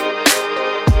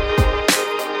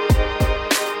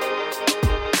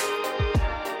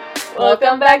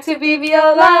Welcome back to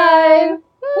BBL Live!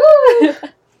 Woo!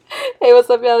 Hey, what's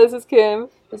up, y'all? This is Kim.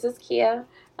 This is Kia.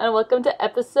 And welcome to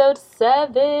episode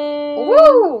 7.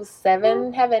 Woo!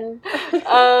 7 heaven.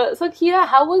 So, Kia,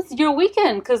 how was your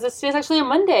weekend? Because this is actually a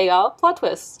Monday, y'all. Plot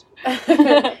twist.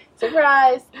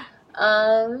 Surprise.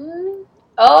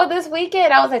 This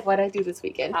weekend. I was like, what did I do this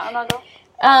weekend? I don't know, girl.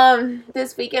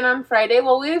 This weekend on Friday.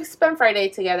 Well, we've spent Friday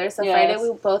together. So Yes. Friday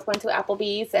we both went to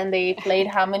Applebee's and they played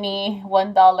how many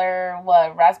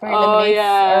 $1 raspberry lemonades?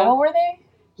 yeah. Or what were they?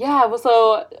 Yeah, well,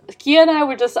 so Kia and I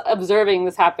were just observing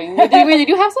this happening. Did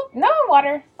you have some? No,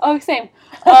 water. Oh, same.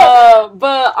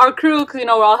 But our crew, because,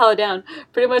 we're all hella down,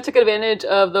 pretty much took advantage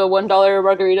of the $1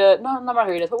 margarita. No, not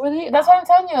margaritas. What were they? That's what I'm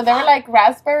telling you. They were like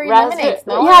raspberry lemonades.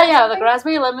 No? Yeah, like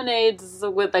raspberry lemonades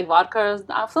with like vodka,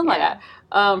 something like that.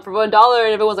 For $1,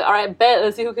 and everyone's like, all right, bet,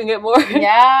 let's see who can get more.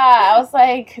 Yeah, I was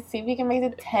like, see if we can make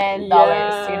it $10,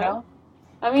 Yeah.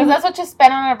 I mean, because that's what you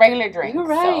spend on a regular drink. you're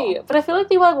right. So. But I feel like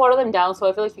they like water them down, so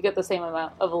I feel like you get the same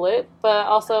amount of lit. But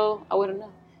also, I wouldn't know.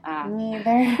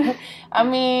 Neither. I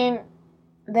mean,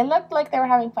 they looked like they were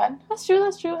having fun. That's true.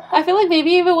 I feel like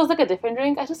maybe if it was like a different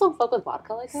drink, I just don't fuck with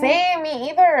vodka like that. Same,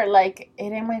 me either. Like, it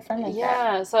ain't my friend like that.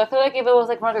 Yeah, so I feel like if it was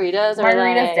like margaritas or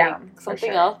like down. something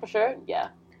else, for sure. Yeah.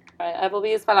 All right,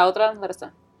 Applebee's para la otra, let us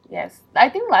know. Yes. I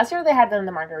think last year they had them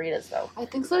the margaritas, though. I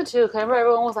think so too. Cause I remember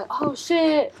everyone was like, "Oh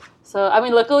shit!" So I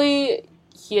mean, luckily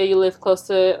here you live close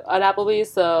to an Applebee's,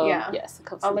 so Yeah. yes, it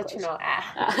comes. I'll from let close. you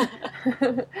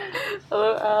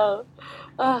know.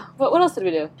 What else did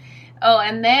we do? Oh,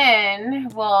 and then,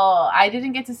 well, I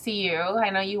didn't get to see you. I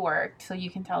know you worked, so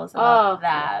you can tell us about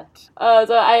that.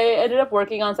 So I ended up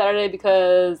working on Saturday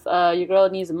because your girl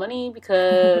needs money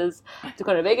because to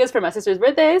go to Vegas for my sister's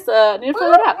birthday, so I need to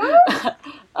fill it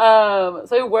out.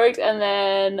 So I worked, and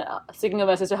then speaking of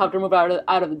my sister, helped her move out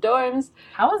of the dorms.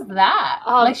 How was that?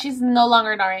 Like, she's no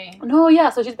longer an RA. No,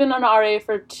 yeah, so she's been on RA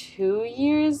for 2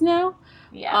 years now.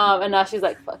 Yeah. And now she's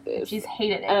like, fuck this. She's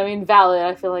hated it. And I mean, valid.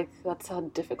 I feel like that's a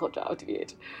difficult job to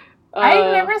get.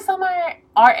 I never saw my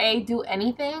RA do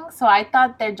anything, so I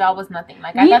thought their job was nothing.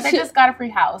 Like, I thought they just got a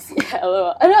free house. Yeah,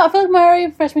 LOL. I know. I feel like my RA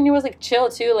freshman year was like chill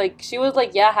too. Like, she was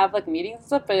like, have like meetings and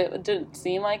stuff, but it didn't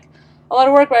seem like a lot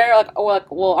of work. Right? Like,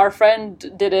 well, our friend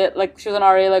did it. Like, she was an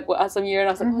RA like some year, and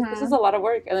I was like, this is a lot of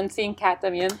work. And then seeing Kat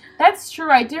también. That's true.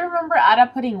 I do remember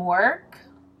Ada putting work.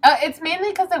 It's mainly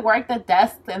because they work the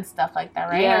desks and stuff like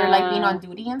that, right? Yeah. Or like being on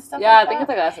duty and stuff. Yeah, like I think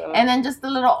that. it's like that. And then just the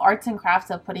little arts and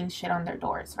crafts of putting shit on their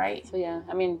doors, right? So yeah,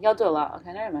 I mean, y'all do a lot.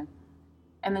 Okay, never mind.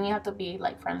 And then you have to be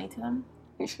like friendly to them.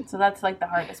 So that's like the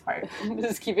hardest part.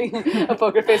 Just keeping a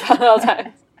poker face on all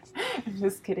times.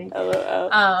 Just kidding.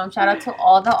 LOL. Shout out to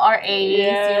all the RAs,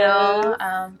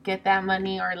 Yes. get that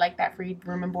money or like that free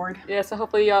room and board. Yeah, so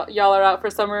hopefully y'all are out for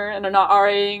summer and are not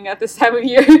RAing at this time of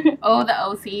year. Oh, the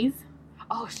OCs.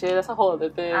 Oh shit, that's a whole other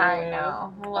thing. I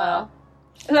know. Well,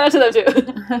 shout out to them too.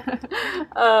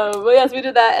 But yes, we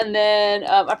did that, and then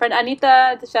our friend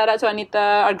Anita. Shout out to Anita,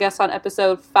 our guest on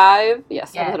episode 5.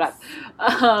 Yes. Episode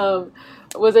 5.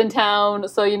 Was in town,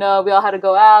 so we all had to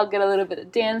go out, get a little bit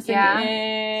of dancing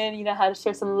in. How to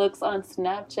share some looks on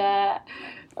Snapchat.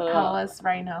 how was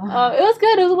right now? It was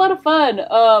good. It was a lot of fun.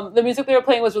 The music they were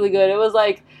playing was really good. It was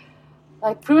like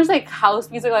pretty much like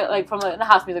house music, like from not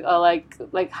house music,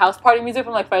 like house party music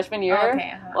from like freshman year,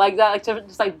 like that, like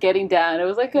just like getting down. It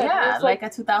was like good. Yeah, was, like a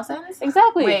 2000s.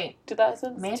 Exactly. Wait,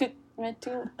 2000s, mid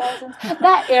 2000s.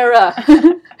 That era,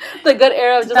 the good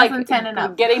era of just like 2010 and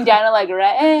up. getting down and like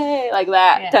hey, like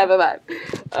that type of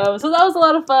vibe. So that was a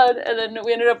lot of fun, and then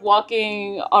we ended up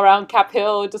walking around Cap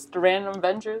Hill, just random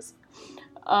adventures.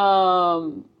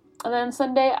 And then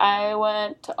Sunday, I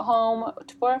went home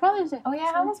for Father's Day. Oh,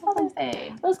 yeah, how was Father's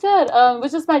Day? It was good. It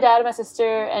was just my dad and my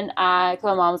sister and I, because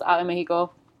my mom's out in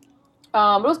Mexico.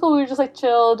 But it was cool. We were just, like,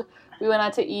 chilled. We went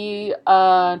out to eat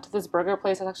to this burger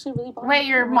place. It's actually really bomb. Wait,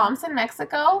 your mom's in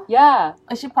Mexico? Yeah.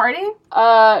 Is she partying?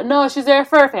 No, she's there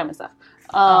for her family stuff.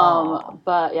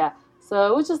 But, yeah. So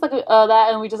it was just, like, that,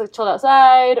 and we just, like, chilled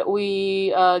outside.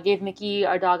 We gave Mickey,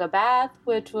 our dog, a bath,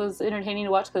 which was entertaining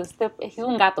to watch because he's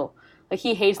un gato. Like,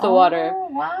 he hates the water.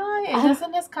 Why?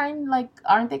 Isn't his kind, like,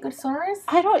 aren't they good swimmers?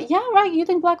 Right. You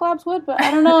think Black Labs would, but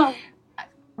I don't know.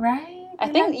 Right? I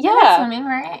think, they like swimming,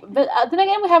 right? But then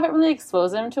again, we haven't really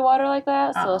exposed him to water like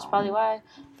that, so that's probably why.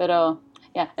 But,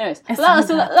 yeah, anyways. So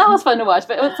that was fun to watch,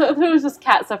 but it was just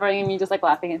Kat suffering and me just, like,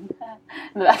 laughing in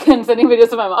the back and sending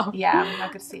videos to my mom. Yeah, I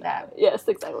could see that. Yes,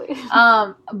 exactly.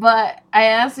 But I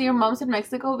asked your mom's in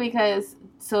Mexico because...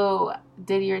 So,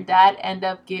 did your dad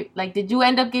did you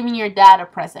end up giving your dad a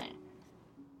present?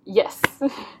 Yes.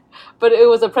 but it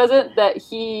was a present that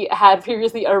he had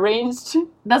previously arranged.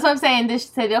 That's what I'm saying.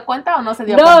 ¿Se dio cuenta o no se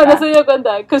dio cuenta? No, no se dio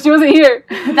cuenta, because she wasn't here.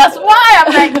 That's why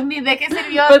I'm like, ni de qué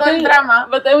sirvió todo el drama.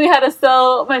 But then we had to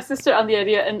sell my sister on the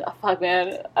idea, and fuck,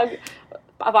 man.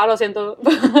 Papá, lo siento.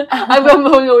 I'm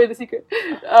going away the secret.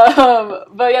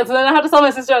 But yeah, so then I had to tell my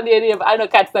sister on the idea, but I know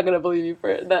Kat's not going to believe me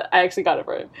for that I actually got it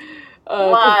for him.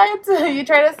 What? You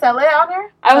trying to sell it on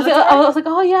her? I was like,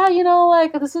 oh yeah,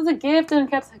 like this was a gift, and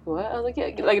Kat's like, what? I was like,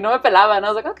 yeah, like no me pelaba, and I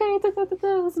was like, okay, this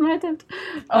is my attempt.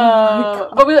 But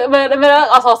I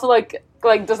was also like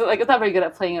doesn't like it's not very good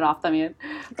at playing it off. I mean,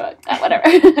 but whatever.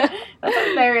 That's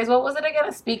hilarious. What was it again?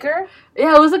 A speaker?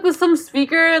 Yeah, it was like some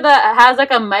speaker that has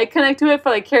like a mic connect to it for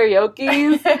like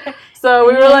karaoke. So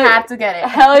we were like, had to get it.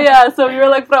 Hell yeah! So we were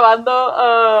like probando.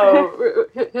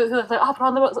 He was like,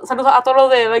 probando. Saludos a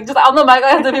todos de like just on the mic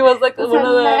as if he was like That's one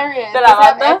hilarious. of the la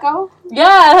banda. Echo?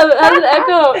 Yeah, it had an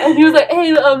echo, and he was like,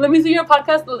 hey, let me see your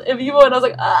podcast in vivo, and I was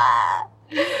like, ah.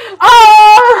 I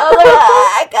was like,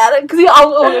 I got it, because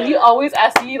he always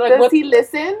asks me like, does he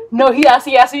listen? No, he asks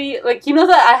me like he knows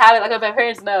that I have it, like my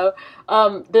parents know.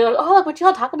 They're like, oh, like what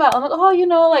y'all talk about? I'm like,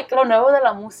 oh, like lo nuevo de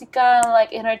la música and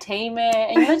like entertainment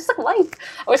and just like life,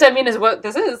 which I mean is what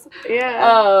this is.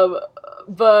 Yeah.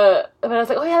 But I was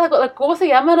like, oh yeah, like ¿cómo se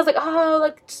llama? And I was like, oh,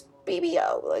 like just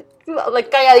BBO, like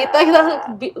calladita. He was like,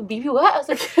 BBO what? I was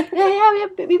like, yeah,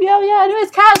 BBO, yeah.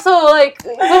 Anyways, Kat, so like,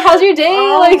 how's your day?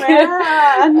 Oh, like,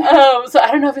 man. So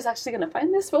I don't know if he's actually gonna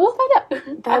find this, but we'll find out.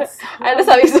 That's I les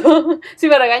aviso. Si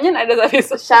me regañan, I les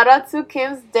aviso. Shout out to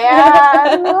Kim's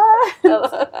dad.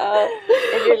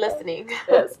 If you're listening.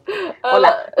 Yes.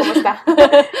 Hola, ¿cómo está?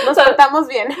 Nos portamos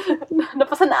bien. No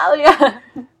pasa nada, yeah.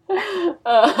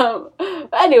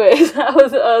 Anyways, how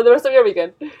was the rest of your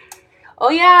weekend? Oh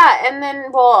yeah, and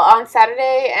then on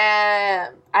Saturday,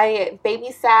 I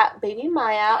babysat baby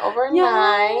Maya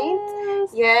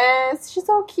overnight. Yes, she's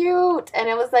so cute, and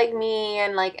it was like me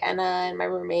and like Anna and my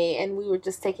roommate, and we were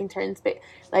just taking turns,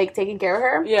 like taking care of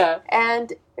her. Yeah,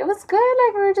 and it was good.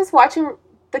 Like we were just watching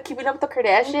the Keeping Up with the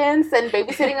Kardashians and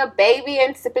babysitting a baby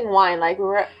and sipping wine. Like we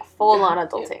were full on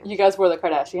adulting. You guys were the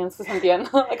Kardashians, se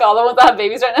sentían like all the ones that have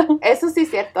babies right now. Eso sí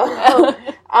cierto.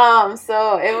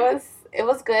 So it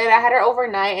was good. I had her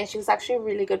overnight, and she was actually a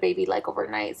really good baby, like,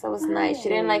 overnight. So it was nice. She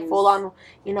didn't, like, full on,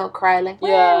 cry, like,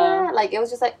 yeah. Like, it was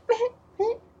just, like,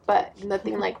 but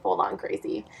nothing, like, full on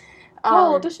crazy.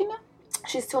 How old is she now?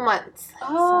 She's 2 months.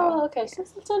 Oh, okay. She's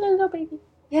still a little baby.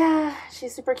 Yeah,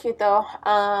 she's super cute, though.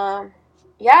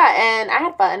 Yeah, and I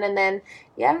had fun, and then,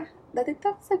 yeah, I think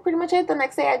that was, like, pretty much it. The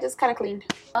next day, I just kind of cleaned.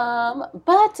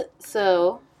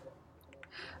 So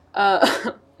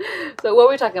what were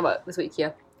we talking about this week,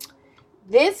 Kia?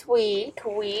 This week,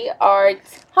 we are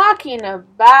talking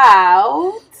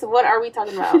about... What are we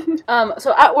talking about?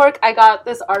 So at work, I got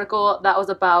this article that was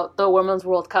about the Women's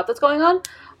World Cup that's going on.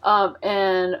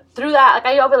 And through that,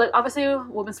 obviously,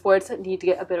 women's sports need to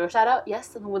get a bit of a shout out.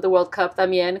 Yes, and with the World Cup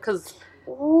también, because...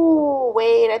 Ooh,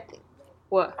 wait.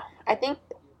 What? I think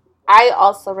I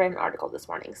also read an article this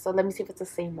morning, so let me see if it's the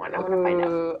same one. I want to find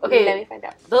out. Okay, let me find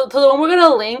out. The one we're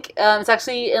gonna link, it's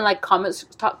actually in like comic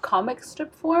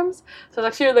strip forms, so it's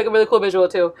actually like a really cool visual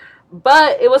too.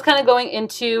 But it was kind of going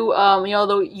into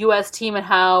the U.S. team and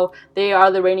how they are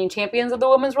the reigning champions of the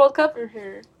Women's World Cup.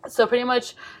 Mm-hmm. So pretty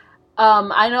much,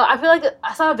 I feel like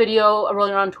I saw a video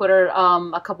rolling around Twitter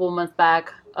a couple of months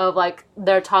back of like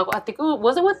their talk. I think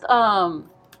was it with the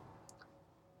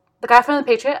guy from the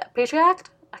Patriot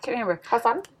Act? I can't remember.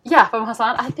 Hassan? Yeah, from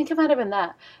Hassan. I think it might have been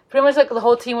that. Pretty much like the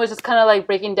whole team was just kind of like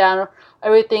breaking down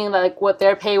everything, like what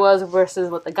their pay was versus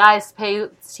what the guys' pay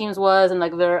teams was, and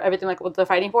like everything like what they're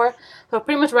fighting for. So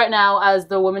pretty much right now, as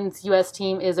the women's U.S.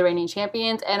 team is the reigning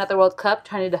champions and at the World Cup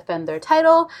trying to defend their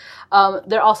title,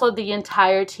 they're also the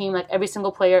entire team, like every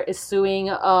single player is suing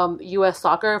U.S.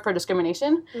 soccer for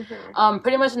discrimination. Mm-hmm.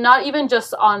 Pretty much not even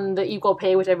just on the equal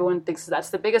pay, which everyone thinks that's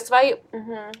the biggest fight,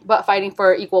 but fighting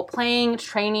for equal playing,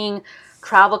 training,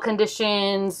 travel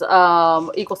conditions,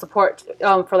 equal support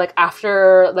for like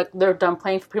after like they're done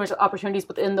playing, for pretty much opportunities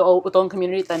within the own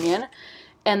community también.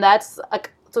 And that's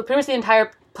like, so pretty much the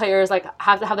entire players like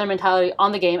have to have their mentality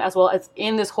on the game as well as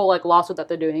in this whole like lawsuit that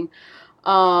they're doing.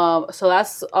 So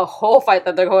that's a whole fight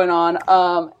that they're going on.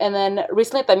 And then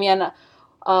recently también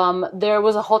there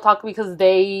was a whole talk because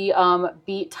they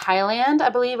beat Thailand. I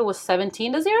believe it was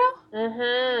 17-0.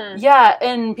 Mm-hmm. Yeah,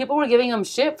 and people were giving them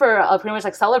shit for pretty much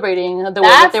like celebrating the way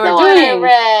that they were doing. I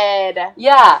read.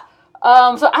 Yeah.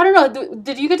 So I don't know.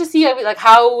 Did you get to see like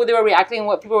how they were reacting?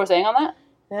 What people were saying on that?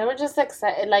 They were just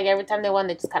excited. Like every time they won,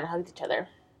 they just kind of hugged each other.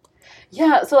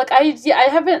 Yeah. So like I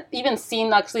haven't even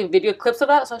seen actually video clips of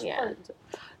that. So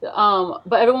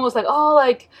But everyone was like, oh,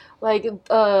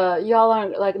 y'all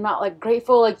aren't like not like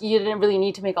grateful, like you didn't really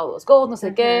need to make all those goals, no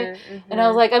sé qué. And I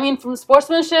was like, I mean, from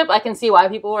sportsmanship, I can see why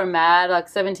people were mad. Like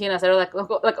 17, I said, like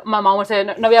my mom would say,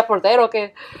 no había portero,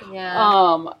 que.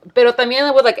 Yeah. Pero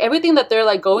también with like everything that they're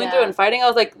like going through and fighting, I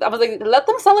was like, let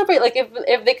them celebrate. Like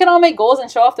if they can all make goals and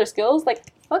show off their skills, like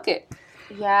fuck it.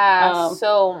 Yeah.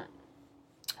 So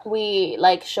we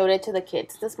like showed it to the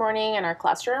kids this morning in our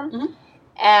classroom,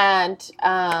 and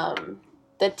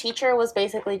the teacher was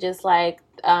basically just like,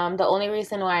 the only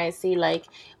reason why I see like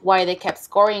why they kept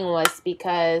scoring was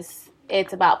because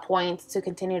it's about points to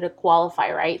continue to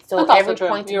qualify, right? So every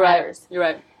point matters. You're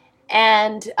right.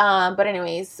 And but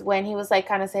anyways, when he was like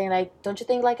kind of saying like, don't you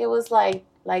think like it was like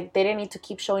they didn't need to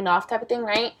keep showing off type of thing,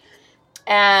 right?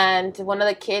 And one of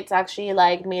the kids actually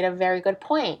like made a very good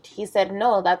point. He said,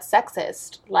 no, that's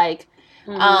sexist. Like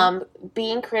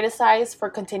being criticized for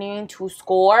continuing to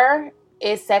score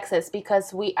is sexist,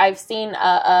 because I've seen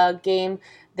a game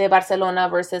de Barcelona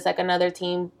versus like another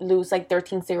team lose like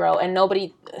 13-0 and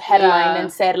nobody headlined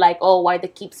and said like, oh, why they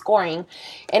keep scoring.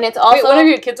 And it's also... Wait, one of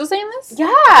your kids was saying this? Yeah.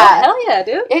 Oh, hell yeah,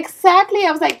 dude. Exactly.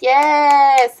 I was like,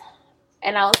 yes.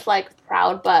 And I was like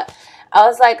proud, but I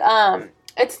was like,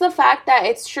 it's the fact that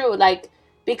it's true, like,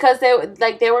 because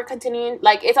they were continuing,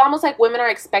 like, it's almost like women are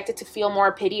expected to feel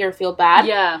more pity or feel bad.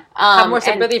 Yeah. Have more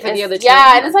sympathy for the other team.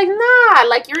 Yeah, and it's like, nah,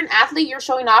 like, you're an athlete, you're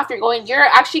showing off, you're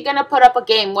actually gonna put up a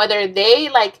game, whether they,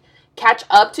 like, catch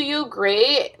up to you,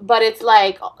 great, but it's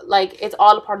like, it's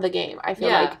all a part of the game, I feel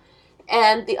like.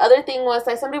 And the other thing was,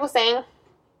 like, somebody was saying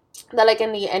that, like,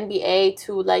 in the NBA,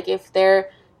 too, like, if the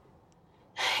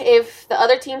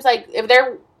other teams, like, if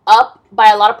they're up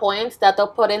by a lot of points, that they'll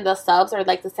put in the subs or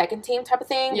like the second team type of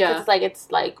thing. Yeah, because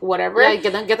it's like whatever. Yeah,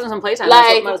 get them some playtime.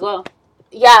 Like, as well.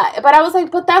 Yeah, but I was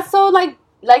like, but that's so like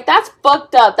that's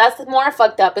fucked up. That's more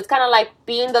fucked up. It's kind of like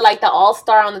being the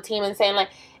all-star on the team and saying like,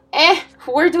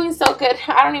 we're doing so good,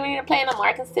 I don't even need to play anymore,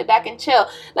 I can sit back and chill.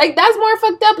 Like, that's more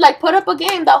fucked up. Like, put up a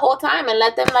game the whole time and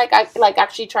let them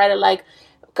actually try to like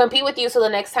compete with you, so the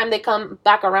next time they come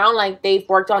back around, like, they've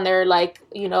worked on their, like,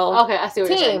 you know, okay, I see what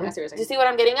you're saying. Do you see what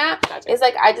I'm getting at? Gotcha. It's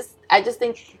like, I just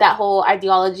think that whole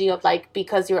ideology of, like,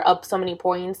 because you're up so many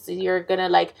points, you're gonna,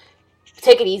 like,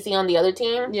 take it easy on the other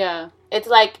team. Yeah. It's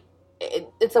like,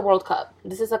 it's a World Cup.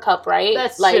 This is a cup, right?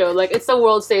 That's true. Like, it's the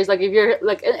world stage. Like, if you're,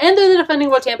 like, and they're the defending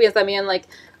world champions, I mean, like,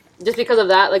 just because of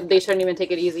that, like, they shouldn't even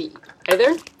take it easy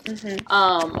either.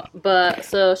 But,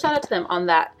 so, shout out to them on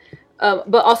that.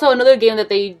 But also another game that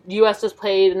the U.S. just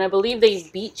played, and I believe they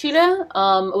beat Chile.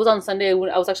 It was on Sunday when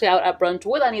I was actually out at brunch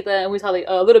with Anita, and we saw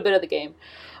a little bit of the game.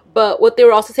 But what they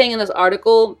were also saying in this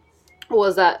article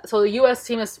was that, so the U.S.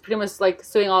 team is pretty much like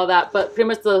suing all of that, but pretty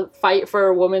much the fight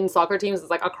for women's soccer teams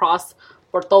is like across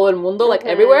por todo el mundo, like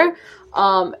everywhere.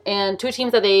 And two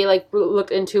teams that they like looked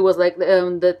into was like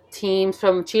the teams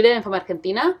from Chile and from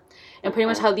Argentina. And pretty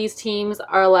much how these teams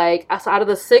are, like, out of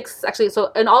the 6, actually, so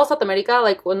in all South America,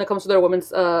 like, when it comes to their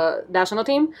women's national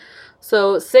team,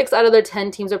 so 6 out of their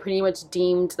 10 teams are pretty much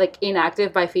deemed, like,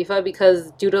 inactive by FIFA because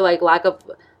due to, like, lack of,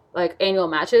 like, annual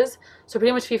matches. So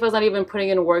pretty much FIFA's not even putting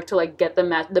in work to, like, get the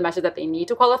matches that they need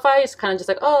to qualify. It's kind of just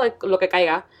like, oh, like, lo que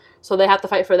caiga. So they have to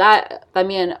fight for that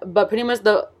también. But pretty much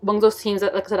among those teams,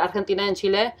 like I said, Argentina and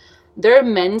Chile, their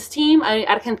men's team, I mean,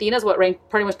 Argentina is what ranked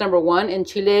pretty much number 1, and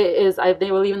Chile is, I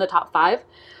believe, in the top 5.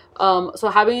 So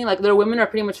having, like, their women are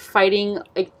pretty much fighting,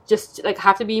 like, just, like,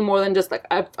 have to be more than just, like,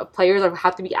 players, or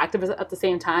have to be active at the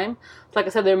same time. So, like I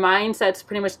said, their mindset's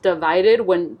pretty much divided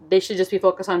when they should just be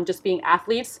focused on just being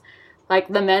athletes, like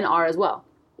the men are as well.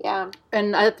 Yeah.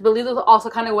 And I believe it also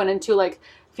kind of went into, like,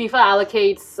 FIFA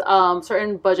allocates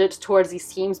certain budgets towards these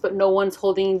teams, but no one's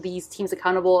holding these teams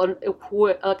accountable. And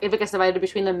if it gets divided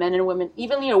between the men and women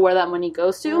evenly, or where that money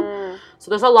goes to. So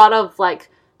there's a lot of, like,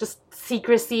 just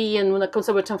secrecy, and when it comes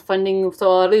to funding, so a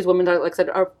lot of these women, like I said,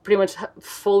 are pretty much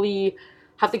fully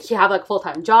have to have like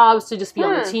full-time jobs to just be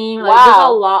on the team. Like, there's a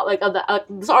lot like of that.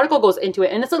 This article goes into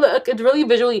it, and it's really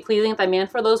visually pleasing, I mean,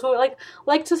 for those who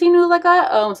like to see news like that.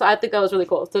 So I think that was really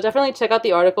cool. So definitely check out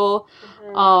the article.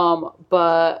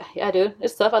 But yeah, dude,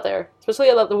 it's tough out there, especially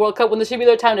at the World Cup when this should be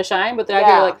their time to shine, but they're out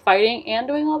here like fighting and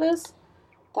doing all this.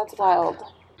 That's wild.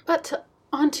 But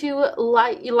onto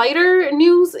lighter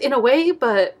news in a way,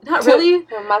 but not really.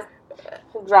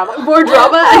 Drama. More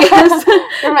drama, I guess.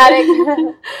 Dramatic.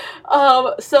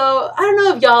 So, I don't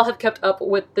know if y'all have kept up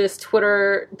with this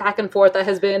Twitter back and forth that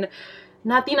has been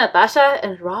Nati Natasha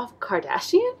and Rob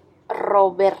Kardashian?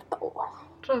 Roberto.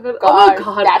 Oh my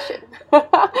god.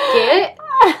 ¿Qué?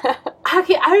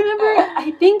 Okay, I remember,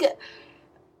 I think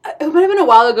it might have been a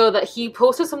while ago that he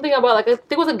posted something about, like, I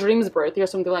think it was like Dream's birthday or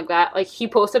something like that. Like, he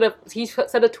said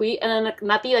a tweet, and then like,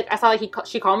 Nati, like, I saw like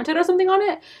she commented or something on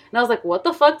it, and I was like, what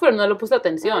the fuck, pero no le puse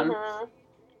atención.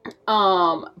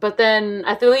 But then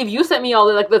I believe you sent me all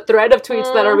the, like, the thread of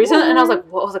tweets that are recent, and I was like,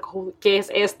 what? I was like, oh, ¿qué es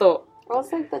esto? I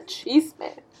was like, the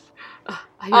chisme.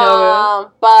 I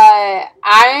know. But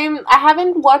I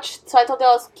haven't watched, so I told you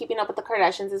I was keeping up with the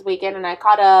Kardashians this weekend, and I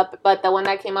caught up, but the one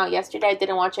that came out yesterday, I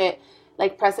didn't watch it,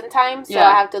 like, present time, so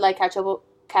I have to, like, catch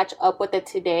up with it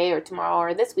today or tomorrow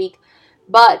or this week.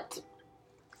 But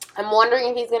I'm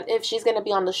wondering if she's gonna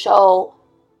be on the show,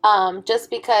 just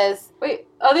because. Wait,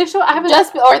 are they show? I haven't.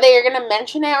 Or they're gonna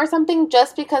mention it or something.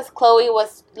 Just because Chloe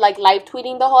was, like, live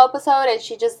tweeting the whole episode, and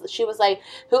she was like,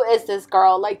 "Who is this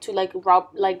girl?" Like to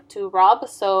Rob.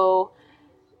 So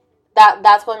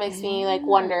that's what makes me, like,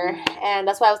 wonder, and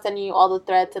that's why I was sending you all the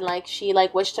threads, and, like, she,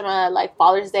 like, wished him a, like,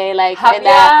 Father's Day, like, and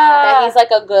that he's, like,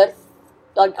 a good,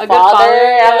 like, father.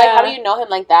 And I'm like, how do you know him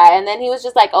like that? And then he was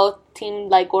just like, oh, team,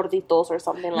 like, gorditos or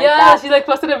something like that. Yeah, she, like,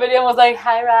 posted a video and was like,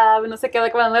 hi, Rob, and no sé qué,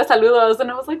 like, mandale saludos, and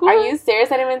I was like, what? Are you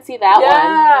serious? I didn't even see that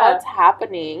one. What's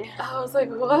happening? I was like,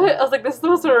 what? I was like, this is the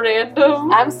most random.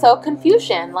 I'm so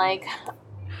confusion, like.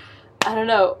 I don't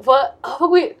know. What? Oh,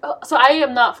 wait. So I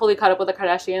am not fully caught up with the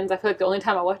Kardashians. I feel like the only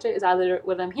time I watch it is either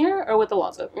when I'm here or with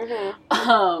Alonso.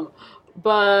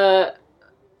 But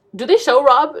do they show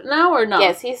Rob now or not?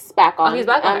 Yes, he's back on. Oh, he's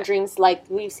back on Dreams. Like,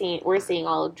 we're seeing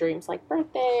all of Dreams, like,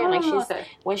 birthday, and, like,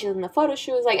 when she's in the photo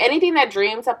shoots, like, anything that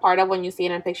Dreams a part of when you see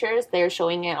it in pictures, they're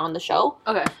showing it on the show.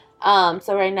 Okay.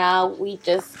 So right now we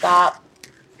just got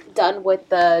done with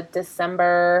the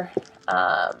December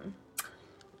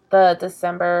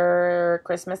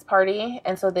Christmas party,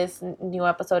 and so this new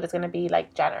episode is going to be,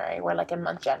 like, January. We're, like, in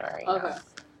month January now. Okay.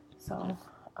 So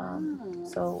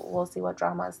so we'll see what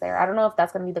drama is there. I don't know if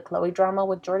that's going to be the Chloe drama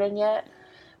with Jordan yet,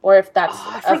 or if that's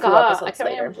I forgot. I can't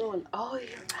remember. Oh, you're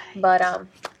right. But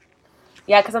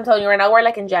yeah, because I'm telling you right now we're,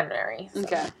 like, in January. So.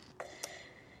 Okay.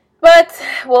 But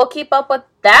we'll keep up with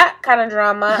that kind of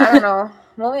drama. I don't know.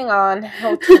 Moving on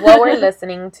to what we're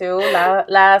listening to.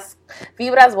 Las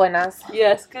Vibras Buenas.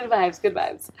 Yes, good vibes, good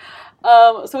vibes.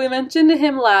 So we mentioned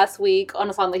him last week on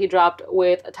a song that he dropped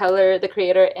with Tyler, the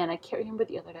Creator, and I can't remember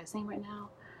the other guy's name right now.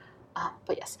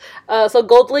 But yes. So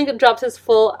GoldLink dropped his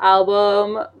full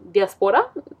album,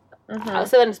 Diaspora. I'll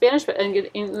say that in Spanish, but in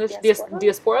English,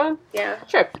 Diaspora? Yeah.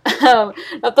 Sure.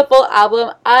 Not the full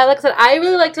album. Like I said, I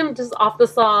really liked him just off the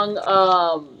song,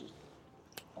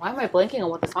 why am I blanking on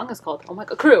what the song is called? Oh my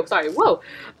god, Crew, sorry, whoa.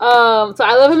 So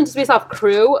I love him just based off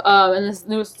Crew, and this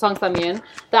new song, También.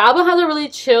 The album has a really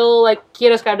chill, like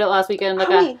Kia described it last weekend, like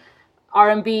a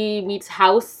R&B meets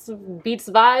house beats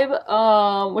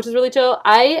vibe, which is really chill.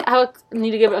 I need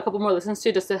to give it a couple more listens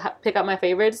to just to pick up my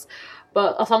favorites.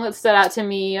 But a song that stood out to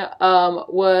me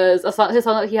was his song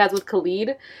that he has with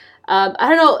Khalid. I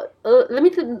don't know.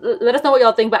 Let us know what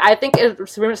y'all think. But I think it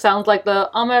sounds like the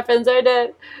 "All My Friends Are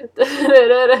Dead."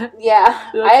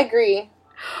 Yeah, I agree.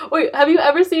 Wait, have you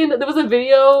ever seen? There was a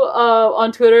video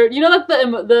on Twitter. You know, like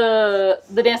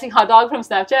the dancing hot dog from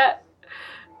Snapchat.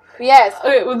 Yes.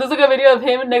 Okay, well, there's like a video of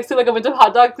him next to like a bunch of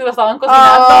hot dogs to the song.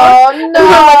 Oh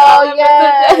no!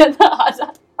 Yes.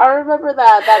 I remember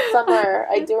that summer.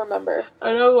 I do remember. I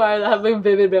don't know why I have a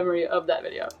vivid memory of that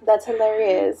video. That's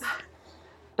hilarious.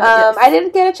 Yes. I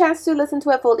didn't get a chance to listen to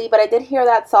it fully, but I did hear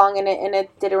that song, and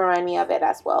it did remind me of it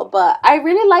as well. But I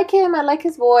really like him. I like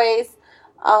his voice.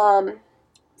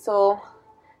 So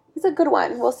he's a good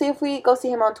one. We'll see if we go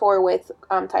see him on tour with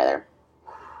Tyler.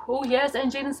 Oh yes,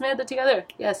 and Jaden Smith are together.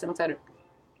 Yes, I'm excited.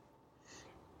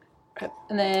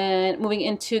 And then moving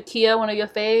into Kia, one of your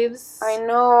faves. I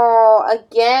know.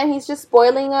 Again, he's just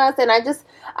spoiling us, and I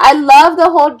love the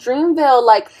whole Dreamville.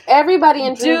 Like, everybody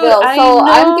in Dreamville.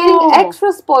 I'm getting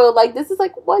extra spoiled. Like, this is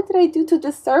like, what did I do to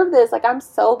deserve this? Like, I'm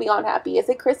so beyond happy. Is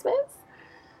it Christmas?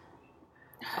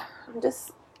 I'm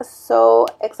just so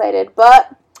excited.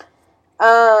 But,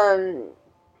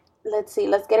 let's see.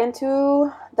 Let's get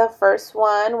into the first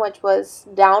one, which was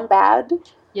Down Bad.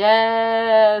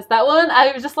 Yes, that one.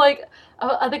 I was just like,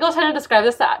 I think I was trying to describe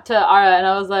this to Ara, and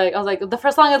I was like, the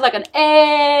first song is like an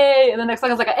A, and the next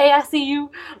song is like an A, I see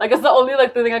you. Like, it's the only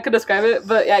like the thing I could describe it.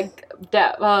 But yeah,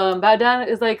 Bad Down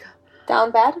is like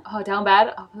Down Bad. Oh, Down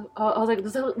Bad. I was like,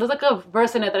 there's like a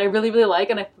verse in it that I really really like,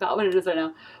 and I forgot what it is right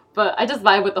now. But I just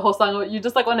vibe with the whole song. You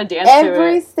just like want to dance to it.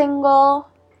 Every single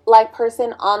like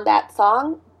person on that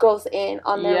song goes in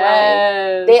on their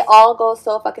ride. They all go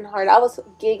so fucking hard. I was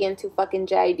gigging to fucking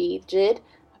Jid.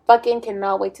 Fucking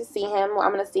cannot wait to see him. I'm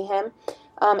gonna see him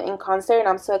in concert, and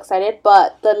I'm so excited.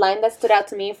 But the line that stood out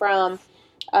to me from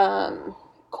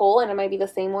Cole, and it might be the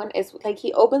same one. It's like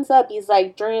he opens up, he's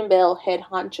like Dreamville head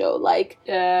honcho, like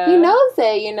he knows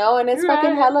it, you know, and it's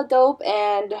fucking hella dope,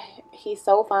 and he's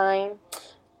so fine.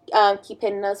 Keep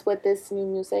hitting us with this new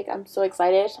music. I'm so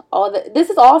excited. This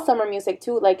is all summer music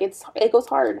too. Like it goes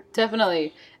hard.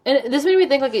 Definitely. And this made me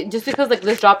think like just because like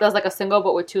this dropped as like a single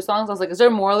but with 2 songs, I was like, is there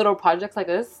more little projects like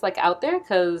this like out there?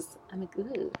 Because I'm like,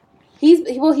 ooh. He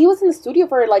was in the studio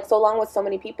for like so long with so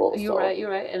many people. You're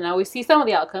right. And now we see some of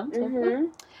the outcomes. Mm-hmm.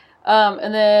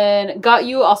 And then Got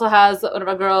You also has one of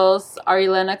our girls, Ari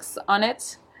Lennox, on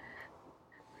it.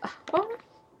 Oh.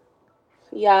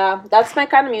 Yeah, that's my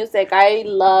kind of music. I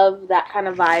love that kind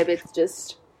of vibe. It's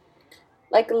just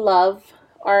like love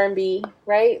R&B,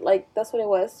 right? Like that's what it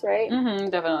was, right? Mm-hmm,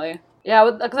 definitely. Yeah,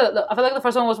 I feel like the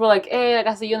first one was more like, hey, I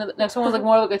got to see you, and the next one was like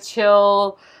more like a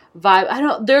chill vibe. I don't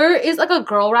know. There is like a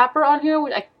girl rapper on here,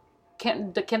 which I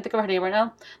can't think of her name right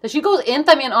now. That she goes in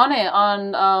también on it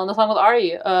on the song with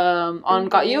Ari on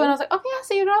Got You, and I was like, okay, I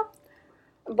see you, girl.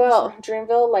 Well,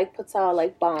 Dreamville like puts out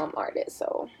like bomb artists,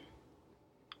 so.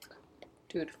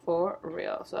 Dude, for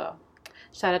real. So,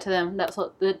 shout out to them. That's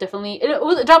definitely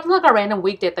it dropped on like a random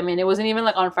weekday. I mean, it wasn't even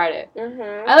like on Friday.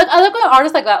 Mm-hmm. I like when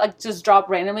artists like that like just drop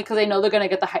randomly because they know they're gonna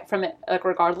get the hype from it like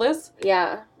regardless.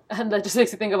 Yeah. And that just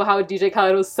makes you think of how DJ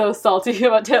Khaled was so salty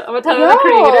about Tyler, the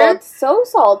Creator. It's so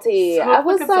salty. So I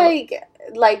was like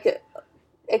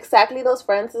exactly those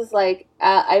friends is like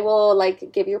I will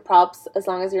like give you props as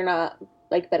long as you're not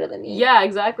like better than me. Yeah,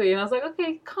 exactly. And I was like,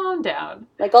 okay, calm down.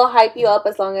 Like I'll hype you up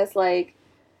as long as like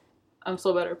I'm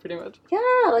still better, pretty much.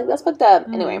 Yeah, like that's fucked up.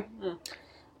 Anyway.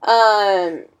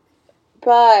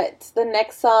 But the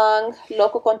next song,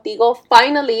 Loco Contigo,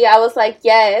 finally, I was like,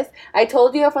 yes. I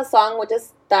told you of a song with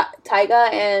just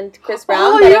Tyga and Chris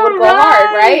Brown that it would go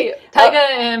hard, right? Tyga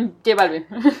and J Balvin.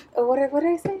 What did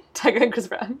I say? Tyga and Chris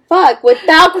Brown. Fuck,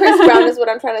 without Chris Brown is what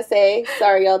I'm trying to say.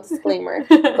 Sorry, y'all, disclaimer.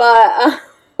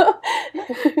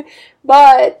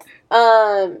 But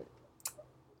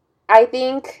I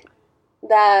think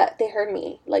that they heard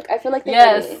me. Like, I feel like they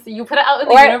heard me. Yes, you put it out in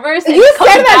the universe. You said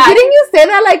that. Back. Didn't you say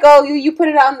that? Like, oh, you put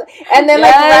it on. And then,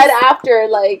 like, right after,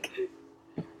 like,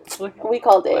 we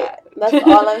called it. That's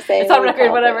all I'm saying. It's on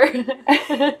record, whatever.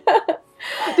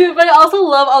 Dude, but I also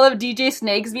love all of DJ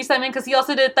Snake's beats, because he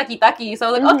also did Taki Taki. So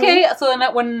I was like, okay. So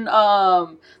then when,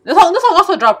 this song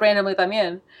also dropped randomly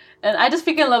también. And I just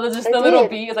freaking love it. Just the little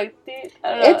beat. It's like, dude, I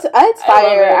don't know. It's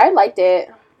fire. I liked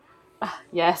it.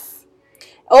 Yes.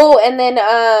 Oh, and then,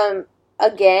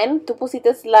 again, tú pusiste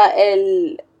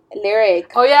el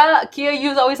lyric. Oh, yeah. Kia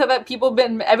You's always said that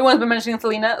everyone's been mentioning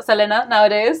Selena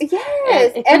nowadays.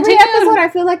 Yes. Every episode, I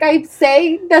feel like I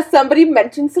say that somebody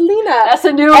mentioned Selena. That's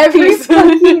a new Every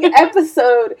fucking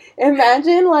episode.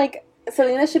 Imagine, like,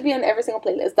 Selena should be on every single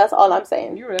playlist. That's all I'm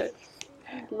saying. You're right.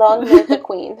 Long live the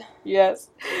queen. Yes.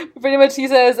 Pretty much he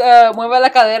says, mueva la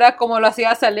cadera como lo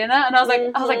hacía Selena. And I was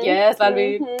like, yes,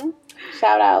 Balvin. Mm-hmm.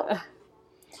 Shout out.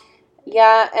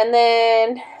 Yeah, and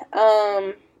then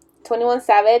 21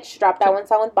 Savage dropped that one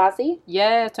song with Bossy.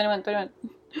 Yeah, 21.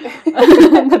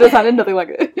 That sounded nothing like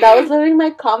it. That was literally my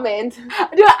comment.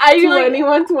 Dude, 21.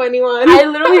 I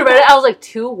literally read it. I was like,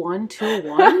 2-1.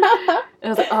 And I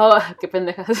was like, oh, que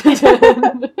pendejas.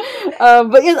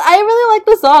 But yes, I really like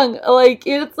the song. Like,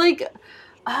 it's like,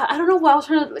 I don't know what I was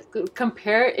trying to like,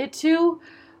 compare it to.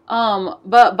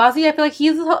 But Bossy, I feel like he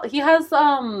has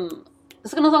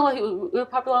this is gonna sound like he was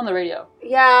popular on the radio.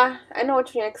 Yeah, I know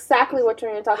exactly what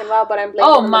you're talking about, but I'm blanking.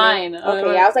 Oh, Mine.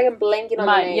 Okay, I was like, I'm blanking on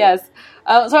Mine. The name. Yes.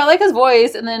 So I like his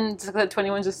voice, and then just like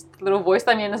 21, just little voice.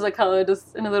 I mean, it's like how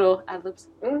just in a little ad libs.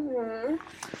 Mm-hmm. And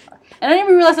I didn't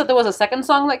even realize that there was a second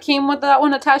song that came with that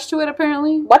one attached to it.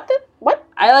 Apparently. What?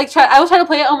 I was trying to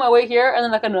play it on my way here, and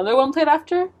then like another one played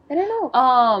after. I don't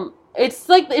know. It's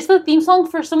the theme song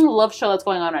for some love show that's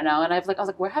going on right now, and I was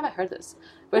like, where have I heard this?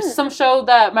 But it's some show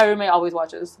that my roommate always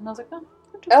watches, and I was like,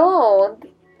 oh,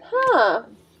 huh.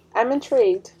 I'm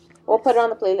intrigued. We'll put it on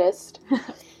the playlist.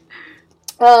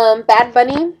 Bad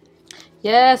Bunny.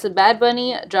 Yes, Bad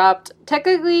Bunny dropped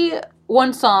technically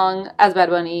one song as Bad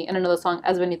Bunny and another song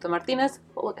as Benito Martinez,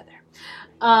 but we'll get there.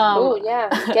 Oh yeah,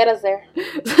 get us there.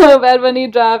 So Bad Bunny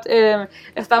dropped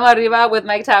Estamos Arriba with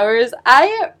Mike Towers.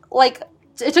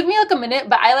 It took me like a minute,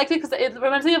 but I liked it because it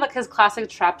reminds me of like his classic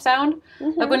trap sound,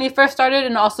 like when he first started,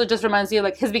 and also just reminds me of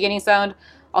like his beginning sound.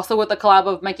 Also with the collab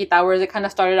of Mikey Towers, it kind of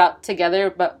started out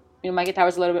together, but Mikey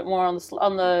Towers a little bit more on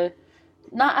the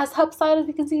not as help side as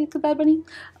we can see with Bad Bunny.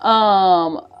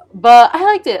 But I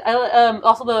liked it.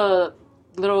 Also the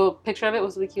little picture of it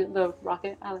was really cute. The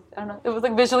rocket, I don't know. It was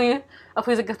like visually a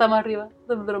place like Estamos Arriba,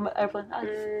 the little airplane.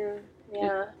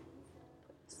 Yeah.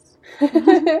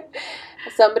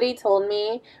 somebody told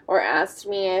me or asked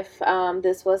me if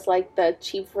this was like the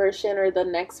cheap version or the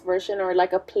next version or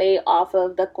like a play off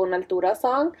of the Con Altura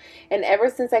song. And ever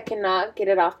since, I cannot get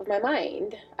it off of my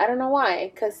mind. I don't know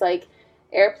why. Because like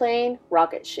airplane,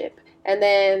 rocket ship. And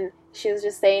then she was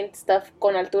just saying stuff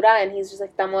con altura, and he's just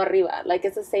like, estamos arriba. Like,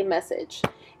 it's the same message.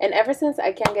 And ever since,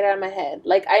 I can't get it out of my head.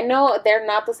 Like, I know they're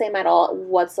not the same at all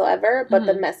whatsoever, but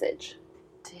the message.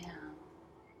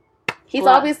 He's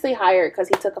obviously hired because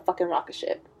he took a fucking rocket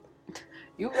ship.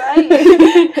 You right.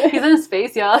 He's in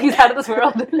space, y'all. He's out of this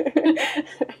world.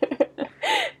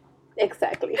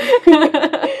 Exactly.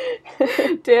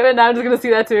 Damn it, now I'm just going to see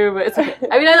that too. But it's okay.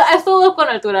 I mean, I still love Con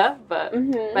Altura, but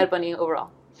Bad Bunny overall.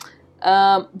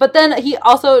 But then he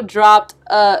also dropped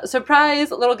a surprise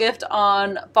little gift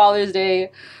on Father's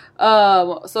Day.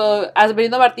 So as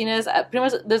Benito Martinez, pretty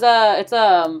much it's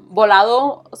a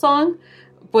bolado song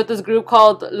with this group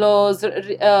called Los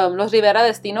Rivera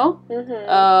Destino.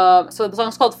 So the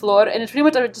song's called Flor, and it's pretty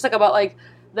much just like about like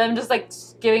them just like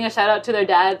giving a shout out to their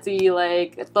dad,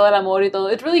 like todo el amor y todo.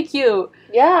 It's really cute.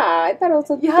 Yeah, I thought it was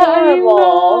adorable. I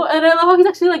know. And I love how he's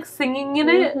actually like singing in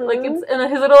it. Like it's in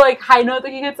his little like high note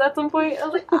that he hits at some point. I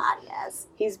was like, yes.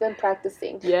 He's been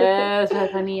practicing. Yes,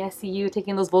 honey, I see you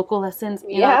taking those vocal lessons.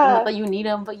 You know, not that you need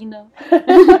them, but you know.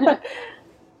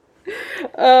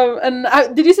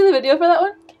 Did you see the video for that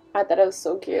one? I thought it was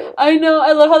so cute. I know.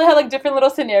 I love how they had like different little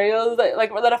scenarios,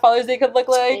 like that a Father's Day could look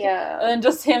like. Yeah. And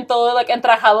just him todo like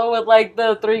entrajado with like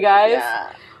the three guys.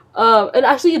 Yeah. And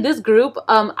actually, this group,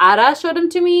 Ara showed them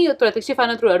to me, but I think she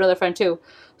found it through another friend too.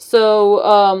 So,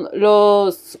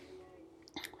 Los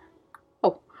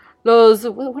what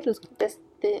is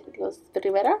Los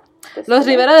Rivera? Los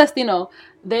Rivera Destino.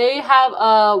 They have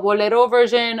a bolero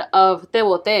version of Te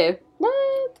Boté.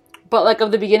 What? But like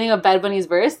of the beginning of Bad Bunny's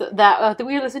verse, that I think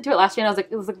we listened to it last year, and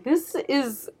I was like, this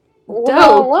is dope.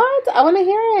 Wow, what? I want to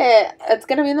hear it. It's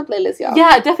gonna be in the playlist, y'all.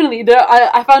 Yeah, definitely.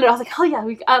 I found it. I was like, hell yeah!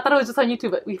 I thought it was just on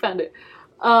YouTube, but we found it.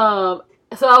 So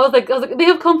I was like, they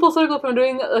have come full circle from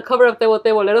doing a cover of Te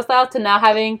Boté bolero style to now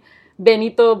having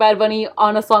Benito, Bad Bunny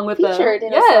on a song with them. Featured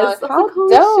in yes, a song. How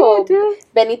like, dope. Shit, dude.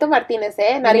 Benito Martinez,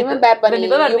 Not even Bad Bunny.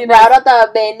 Benito Martinez. You brought out the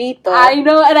Benito. I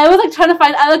know, and I was like trying to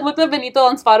find. I like looked up Benito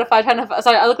on Spotify,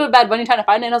 I looked up Bad Bunny trying to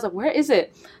find it, and I was like, where is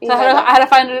it? So I had to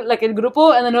find it like in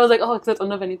Grupo, and then it was like, oh, except on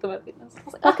Benito Martinez. I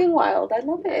was like, fucking wild. I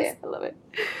love it. I love it.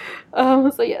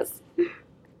 So yes.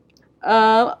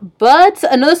 But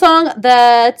another song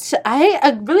that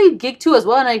I really geek to as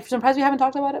well, and I'm surprised we haven't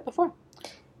talked about it before.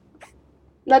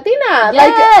 Latina.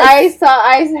 Yes. Like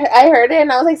I heard it,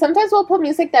 and I was like, sometimes we'll put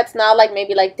music that's not like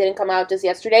maybe like didn't come out just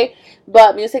yesterday,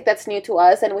 but music that's new to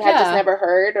us and we had just never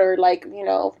heard, or like, you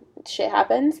know, shit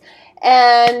happens.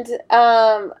 And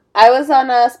I was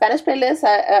on a Spanish playlist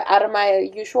out of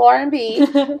my usual R&B,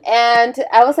 and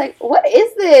I was like, what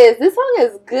is this? This song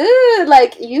is good.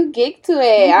 Like, you geek to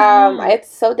it. It's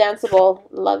so danceable.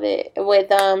 Love it. With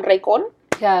Raycon.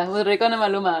 Yeah, with Raycon and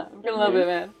Maluma. I love it,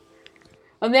 man.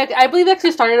 I believe they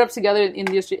actually started up together in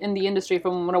the industry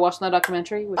from when I watched that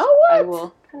documentary, which I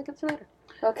will kind of get to later.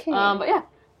 Okay. But yeah.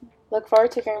 Look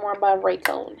forward to hearing more about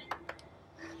Raycon.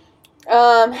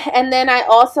 And then I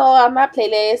also, on my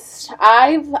playlist,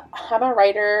 I'm a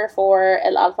writer for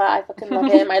El Alfa. I fucking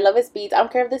love him. I love his beats. I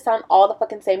don't care if they sound all the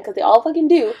fucking same, because they all fucking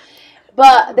do.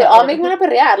 But they all make me want to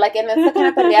perrear. Like, and it's the kind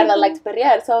of perrear that I like to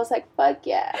perrear. So I was like, fuck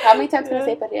yeah. How many times can I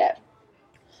say perrear?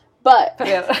 But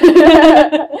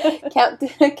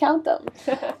count them.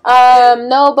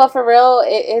 No, but for real,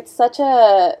 it's such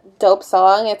a dope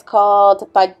song. It's called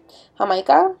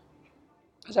Jamaica.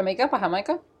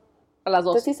 Jamaica? Las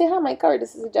dos. Does he say Jamaica or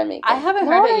does he say Jamaica? I haven't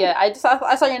heard it yet. I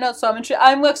saw your notes, so I'm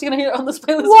actually gonna hear it on this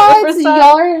playlist what? for the first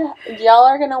time. Y'all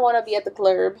are gonna want to be at the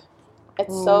club.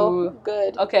 It's so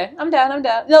good. Okay, I'm down.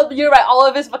 No, you're right. All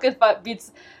of his fucking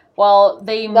beats. Well,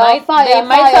 they might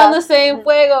sound the same.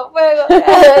 Fuego.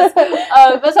 Yes.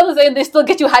 But sound the same. They still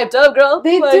get you hyped up, girl.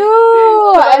 They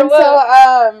do. And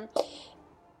so,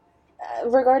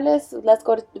 regardless, let's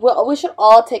go to. Well, we should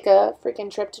all take a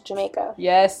freaking trip to Jamaica.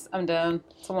 Yes, I'm down.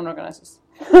 Someone organizes.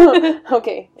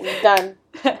 Okay, done.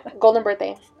 Golden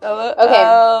birthday.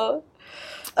 Okay.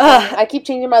 I keep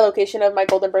changing my location of my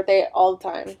golden birthday all the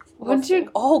time. When's your...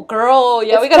 Oh, girl.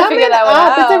 Yeah, we gotta figure that one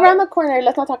out. It's around the corner.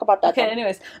 Let's not talk about that. Okay,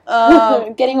 anyways.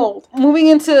 Getting old. Moving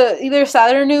into either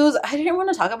sadder news. I didn't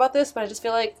want to talk about this, but I just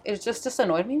feel like it just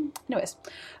annoyed me. Anyways.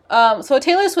 So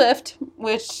Taylor Swift,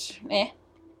 which,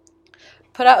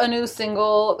 put out a new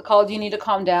single called "You Need to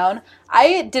Calm Down."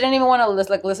 I didn't even want to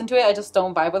listen to it. I just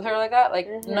don't vibe with her like that. Like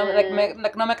no,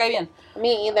 no me cae bien.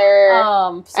 Me either.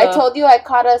 So, I told you I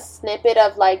caught a snippet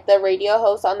of like the radio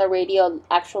host on the radio,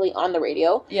 actually on the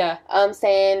radio. Yeah.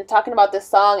 Talking about this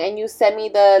song, and you sent me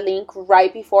the link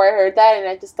right before I heard that, and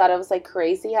I just thought it was like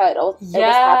crazy how it was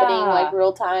happening like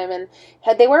real time, and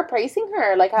they were praising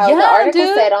her like how the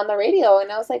article said on the radio,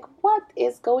 and I was like, what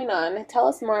is going on? Tell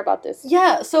us more about this.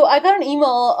 Yeah. So I got an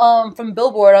email from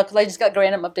Billboard because I just got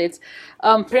random updates.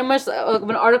 Pretty much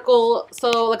an article.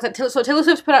 So Taylor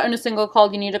Swift put out a new single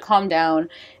called "You Need to Calm Down,"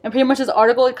 and pretty much this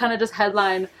article kind of just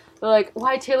headlined like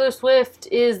why Taylor Swift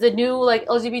is the new like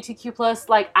LGBTQ plus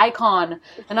like icon,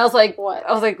 and I was like, what?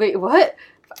 I was like, wait, what?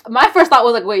 My first thought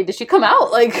was like, wait, did she come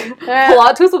out? Like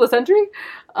plot twist of the century?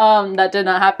 That did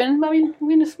not happen. I mean,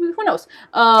 who knows?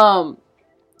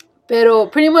 Pero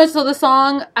pretty much, so the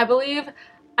song,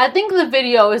 I think the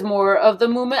video is more of the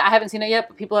movement. I haven't seen it yet,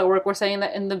 but people at work were saying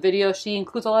that in the video she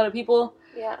includes a lot of people.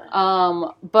 Yeah.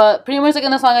 But pretty much like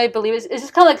in the song, I believe it's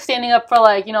just kind of like standing up for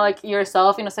like, you know, like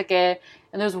yourself, you know, it's like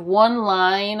and there's one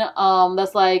line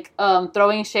that's like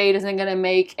throwing shade isn't gonna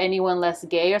make anyone less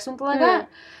gay or something like that.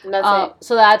 That's it.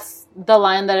 So that's the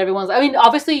line that everyone's. I mean,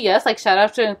 obviously, yes, like shout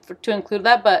out to include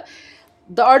that, but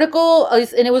the article,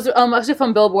 and it was actually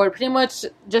from Billboard, pretty much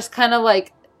just kind of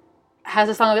like has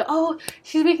a song like, oh,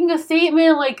 she's making a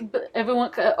statement, like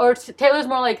everyone, or Taylor's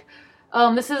more like,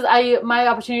 this is my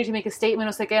opportunity to make a statement.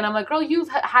 It's like, and I'm like, girl, you've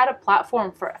had a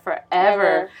platform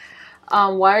forever.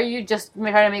 Why are you just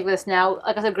trying to make this now?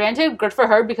 Like I said, granted, good for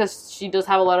her because she does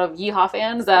have a lot of Yeehaw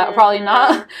fans that are probably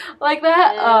not like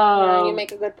that. You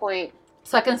make a good point.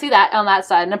 So I can see that on that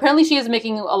side. And apparently she is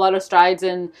making a lot of strides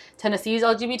in Tennessee's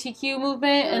LGBTQ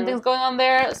movement and things going on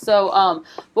there. So,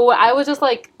 but what I was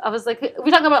like,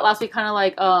 we talked about last week kind of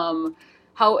like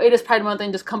how it is Pride Month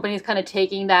and just companies kind of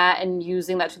taking that and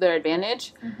using that to their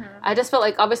advantage. Mm-hmm. I just felt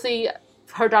like obviously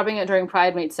her dropping it during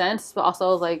Pride made sense, but also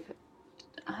I was like,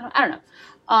 I don't know.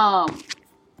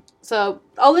 So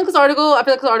I'll link this article. I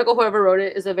feel like this article, whoever wrote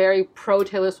it, is a very pro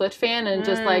Taylor Swift fan and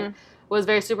just like was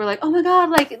very super like, oh my god,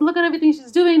 like look at everything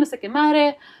she's doing, no se que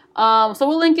madre. So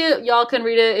we'll link it. Y'all can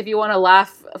read it if you want to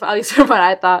laugh, at least from what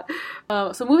I thought.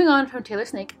 So moving on from Taylor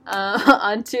Snake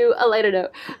onto a lighter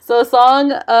note. So a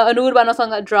new Urbano song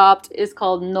that dropped is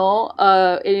called No.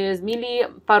 It is Milly,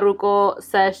 Farruko,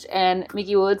 Sesh, and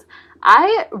Mickey Woods.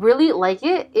 I really like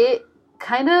it. It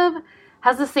kind of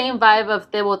has the same vibe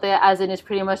of Te Bote, as in it's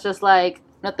pretty much just like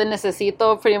no te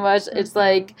necesito, pretty much. It's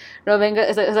like no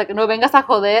vengas a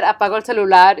joder, apago el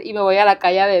celular y me voy a la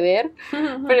calle a beber.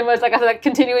 Pretty much like I said, like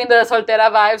continuing the soltera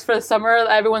vibes for the summer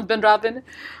that everyone's been dropping.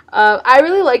 I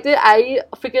really liked it. I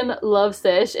freaking love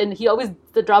Sesh, and he always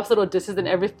drops little disses in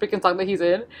every freaking song that he's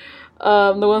in.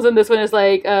 The ones in this one is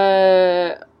like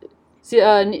ni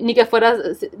que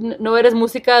fueras, no eres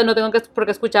música, no tengo por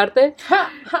qué escucharte.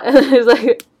 It's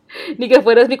like ni que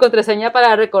fueras mi contraseña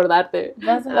para recordarte.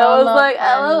 That's I was like,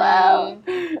 LOL. I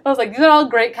was like, these are all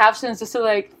great captions just to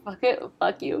like, fuck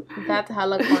you. That's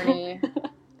hella corny.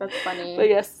 That's funny. But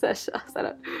yes, Sesh, shut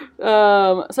up.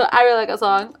 So I really like that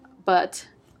song, but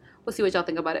we'll see what y'all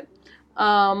think about it.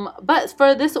 But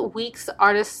for this week's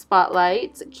artist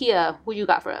spotlight, Kia, who you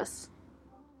got for us?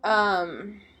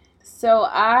 So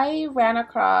I ran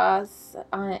across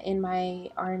in my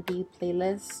R&B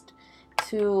playlist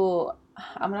to,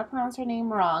 I'm gonna pronounce her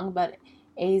name wrong, but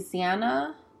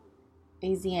Asian,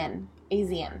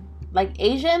 like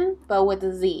Asian, but with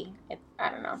a Z. I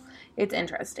don't know. It's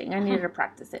interesting. I need to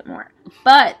practice it more.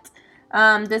 But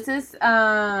this is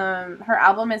her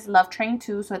album is Love Train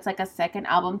 2, so it's like a second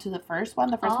album to the first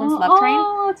one. The first one's Love Train.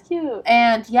 Oh, that's cute.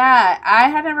 And yeah, I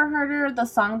had never heard her. The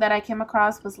song that I came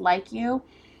across was Like You.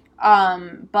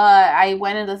 But I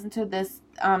went and listened to this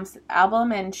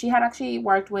album, and she had actually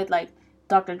worked with like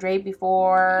Dr. Dre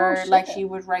before. Oh, like she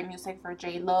would write music for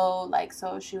J-Lo, like,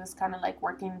 so she was kind of like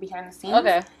working behind the scenes.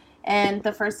 Okay. And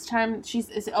the first time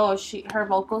her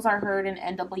vocals are heard in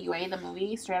NWA, the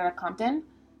movie Straight Outta Compton.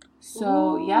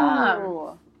 So Ooh.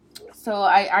 yeah. So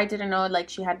I didn't know like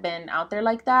she had been out there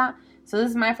like that. So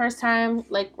this is my first time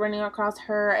like running across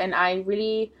her, and I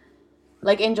really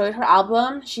like enjoyed her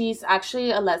album. She's actually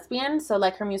a lesbian, so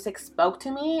like her music spoke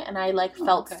to me, and I like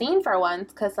felt seen for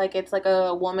once, because like it's like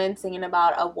a woman singing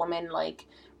about a woman like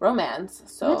romance.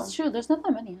 So that's true. There's not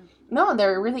that many. No,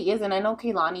 there really isn't. I know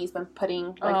Kehlani's been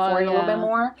putting like forward a little bit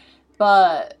more,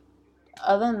 but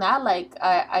other than that, like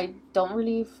I don't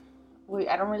really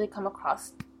come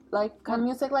across like kind of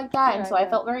music like that, and so I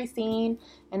felt very seen,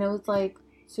 and it was like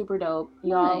super dope.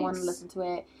 Y'all want to listen to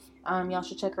it? Y'all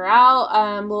should check her out.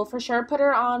 We'll for sure put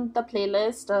her on the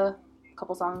playlist, a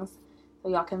couple songs. so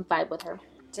y'all can vibe with her.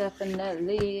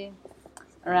 Definitely.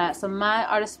 All right, so my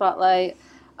artist spotlight.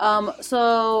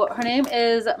 So her name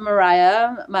is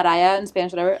Mariah in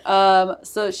Spanish, whatever.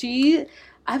 So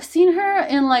I've seen her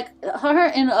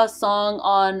in a song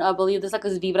on, I believe there's like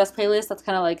this Vibras playlist that's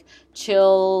kind of like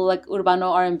chill, like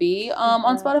urbano R&B,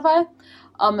 on Spotify.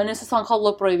 And it's a song called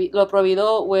Lo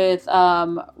Prohibido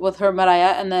with her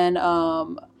Mariah, and then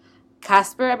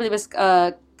Casper, I believe it's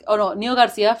Neo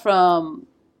Garcia from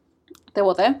Te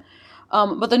Boté.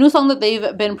 But the new song that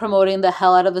they've been promoting the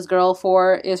hell out of this girl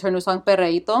for is her new song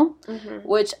Perreíto,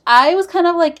 which I was kind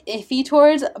of like iffy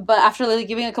towards, but after like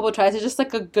giving it a couple of tries, it's just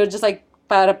like a good, just like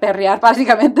para perrear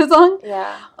básicamente song.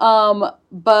 Yeah.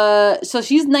 But so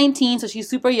she's 19, so she's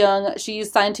super young.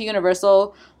 She's signed to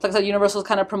Universal. Like I said, Universal's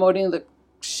kind of promoting the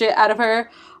shit out of her.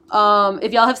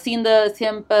 If y'all have seen the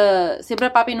Siempre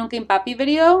Papi Nunca Papi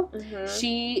video,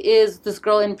 she is this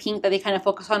girl in pink that they kind of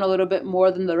focus on a little bit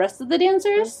more than the rest of the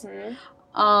dancers.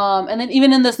 And then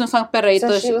even in this new song Perreíto,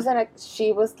 so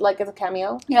she was like as a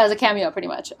cameo. Yeah, as a cameo, pretty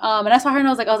much. And I saw her and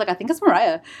I was like, I think it's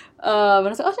Mariah. And I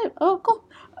was like, oh shit, oh cool.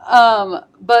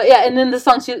 But yeah, and then the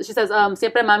song she says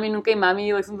Siempre Mami Nunca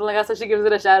Mami, like something like that. So she gives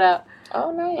it a shout out. Oh,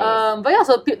 nice. But yeah,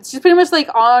 so she's pretty much like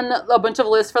on a bunch of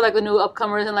lists for like the new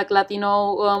upcomers and like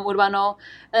Latino, urbano,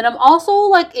 and I'm also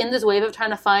like in this wave of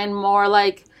trying to find more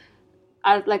like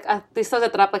artistas de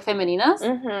trap like femeninas.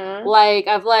 Like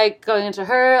I've like going into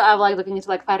her, I've like looking into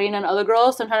like Farina and other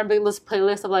girls. So I'm trying to build this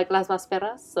playlist of like Las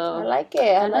Vasperas. So I like it.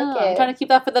 I like it. I'm trying to keep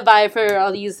that for the vibe for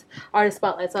all these artist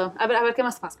spotlights. So a ver qué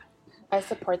más pasa. I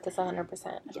support this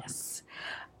 100%. Yes.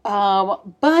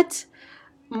 But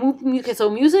okay, so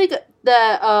music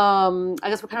that I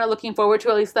guess we're kind of looking forward to,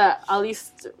 at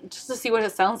least just to see what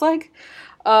it sounds like.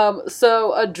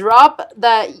 So a drop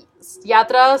that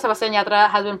Sebastian Yatra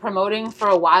has been promoting for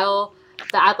a while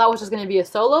that I thought was just going to be a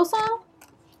solo song.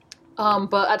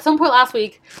 But at some point last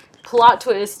week, plot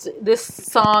twist, this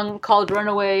song called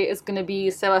Runaway is going to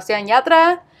be Sebastian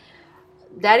Yatra,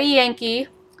 Daddy Yankee,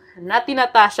 Nati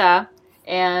Natasha,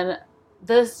 and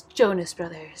the Jonas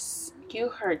Brothers. You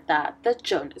heard that. The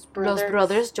Jonas Brothers. Los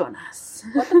Brothers Jonas.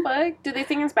 What the fuck? Do they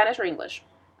sing in Spanish or English?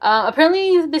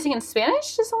 Apparently they sing in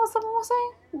Spanish, is what someone was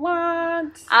saying.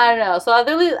 What? I don't know. So I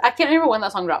can't remember when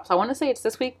that song drops. So I want to say it's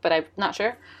this week, but I'm not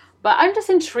sure. But I'm just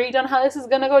intrigued on how this is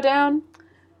going to go down.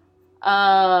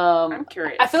 I'm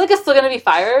curious. I feel like it's still going to be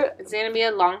fire. Is it going to be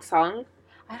a long song?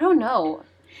 I don't know.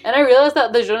 And I realized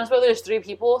that the Jonas Brothers is 3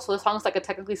 people, so the song's like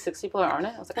technically 6 people are on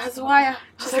it. I was like, that's why. I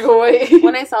was like, wait.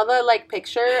 When I saw the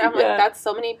picture, I'm like, that's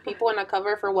so many people in a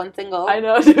cover for one single. I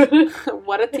know, dude.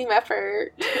 What a team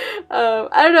effort.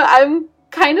 I don't know. I'm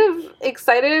kind of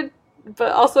excited,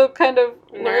 but also kind of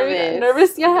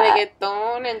nervous. Yeah.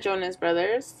 Reggaeton and Jonas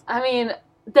Brothers. I mean,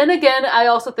 then again, I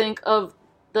also think of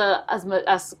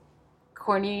as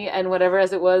corny and whatever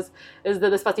as it was, is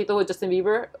the Despacito with Justin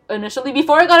Bieber. Initially,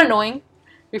 before it got annoying,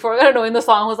 the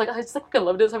song was like, I just fucking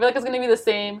loved it. So I feel like it's going to be the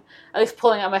same, at least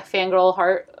pulling out my fangirl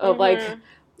heart of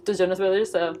the Jonas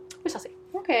Brothers. So we shall see.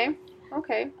 Okay.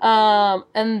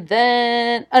 And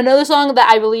then another song that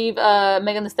I believe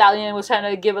Megan Thee Stallion was trying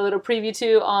to give a little preview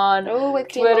to on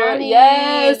Twitter. Kehlani.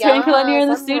 Yes, her and Kehlani in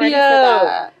the I'm studio. ready for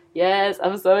that. Yes,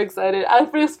 I'm so excited. I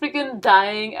was freaking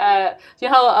dying at, you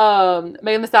know how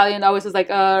Megan Thee Stallion always is like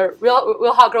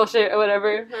real hot girl shit or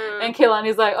whatever, and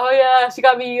Kehlani's like, oh yeah, she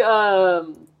got me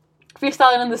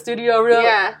freestyling in the studio,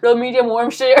 real medium warm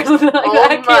shit or something like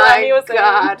that. Oh my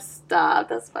god, stop!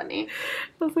 That's funny.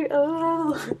 I was like,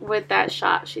 oh, with that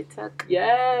shot she took.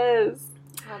 Yes.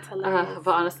 That's hilarious.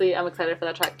 But honestly, I'm excited for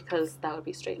that track because that would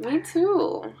be straight. Me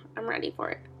too. I'm ready for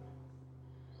it.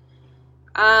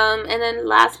 And then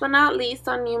last but not least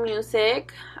on new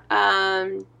music,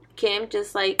 Kim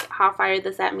just hot fired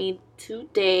this at me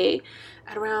today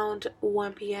at around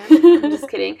 1 p.m. I'm just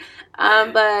kidding.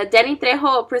 But Danny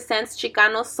Trejo presents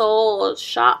Chicano Soul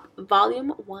Shop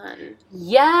Volume 1.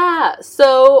 Yeah.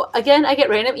 So again, I get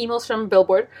random emails from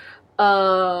Billboard.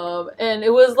 And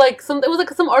it was some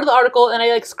art of the article, and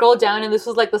I scrolled down, and this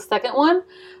was the second one.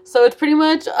 So it's pretty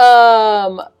much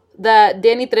that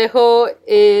Danny Trejo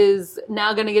is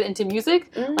now gonna get into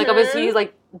music. Obviously he's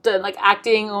done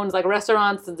acting, owns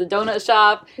restaurants, the donut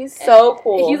shop. He's so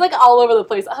cool. He's all over the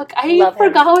place. I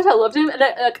forgot how much I loved him. And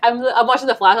I'm watching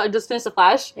The Flash. I just finished The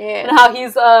Flash. Yeah. And how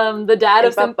he's the dad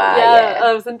of Cynthia.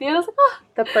 Of Cynthia. I was like, oh.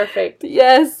 The perfect.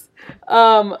 Yes.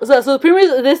 So pretty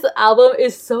much this album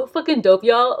is so fucking dope,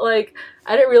 y'all. I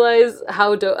didn't realize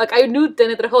how dope. I knew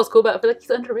Danny Trejo was cool, but I feel like he's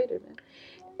underrated, man.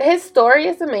 His story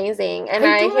is amazing, and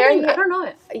I don't know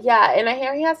it. Yeah, and I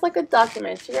hear he has a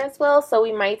documentary as well, so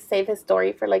we might save his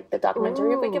story for the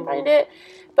documentary if we can find it.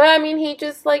 But I mean, he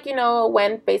just like, you know,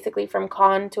 went basically from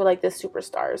con to like this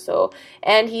superstar. So,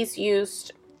 and he's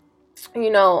used, you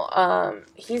know,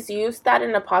 he's used that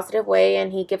in a positive way,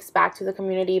 and he gives back to the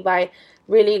community by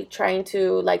really trying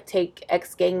to like take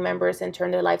ex-gang members and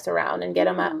turn their lives around and get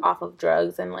them off of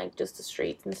drugs and like just the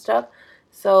streets and stuff.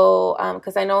 So,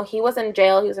 because I know he was in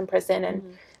jail, he was in prison,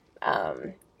 and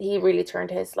he really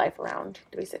turned his life around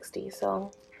 360.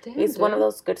 So it's one of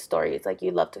those good stories like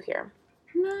you love to hear.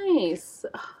 Nice.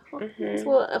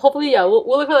 So hopefully, yeah, we'll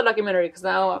look for the documentary, because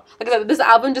now, like I said, this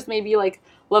album just made me like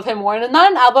love him more. And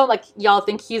not an album like y'all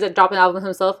think he's dropping albums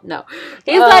himself. No,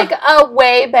 he's like a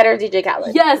way better DJ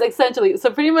Khaled. Yes, essentially.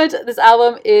 So pretty much this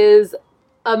album is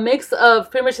a mix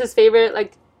of pretty much his favorite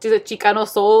like just Chicano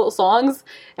soul songs.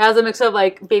 It has a mix of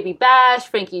like Baby Bash,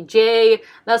 Frankie J,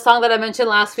 that song that I mentioned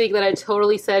last week that I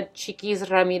totally said Chiquis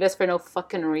Ramirez for no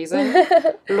fucking reason.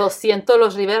 Lo siento,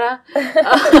 Los Rivera.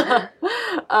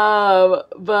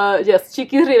 But yes,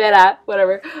 Chiquis Rivera,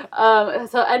 whatever.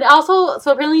 So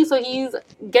apparently, so he's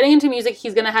getting into music.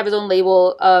 He's gonna have his own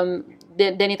label,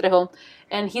 Denny Trejo.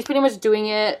 And he's pretty much doing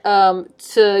it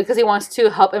because he wants to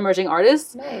help emerging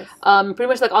artists. Nice. Pretty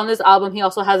much like on this album, he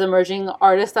also has emerging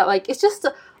artists that like it's just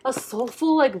a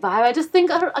soulful like vibe. I just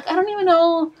think I don't even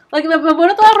know, like Me Pone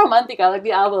Toda Romántica, like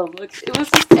the album. Like it was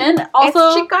just, and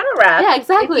also it's Chicano rap. Yeah,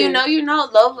 exactly. If you know,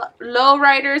 low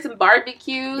riders and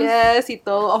barbecues. Yes, y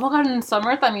todo. Oh my god, in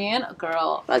summer también,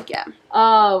 girl. Fuck yeah.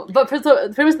 But pretty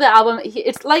much the album,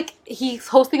 it's like he's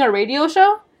hosting a radio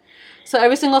show. So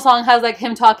every single song has like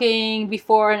him talking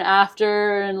before and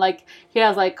after, and like he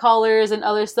has like callers and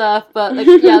other stuff. But like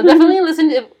yeah, definitely listen.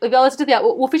 If y'all listen to the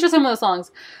album, we'll feature some of the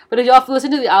songs. But if y'all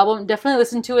listen to the album, definitely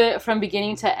listen to it from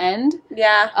beginning to end.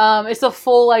 Yeah. It's a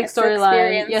full like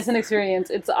storyline. Yes, an experience.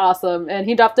 It's awesome. And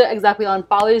he dropped it exactly on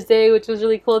Father's Day, which was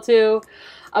really cool too.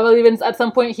 I believe at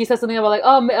some point he said something about like,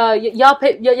 y'all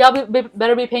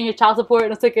better be paying your child support,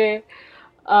 and it's okay.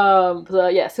 So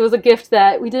yes, it was a gift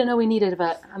that we didn't know we needed,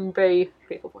 but I'm very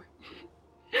grateful for.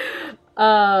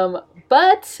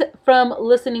 But from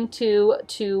listening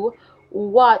to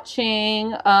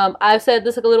watching, I've said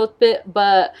this like a little bit,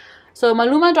 but so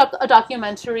Maluma dropped a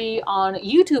documentary on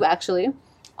YouTube actually.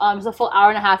 It's a full hour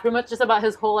and a half, pretty much just about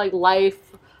his whole like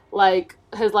life, like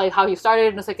his like how he started,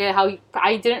 and it's like how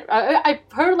I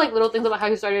heard like little things about how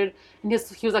he started, and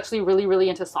he was actually really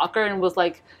into soccer and was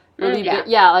like really big,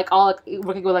 like all like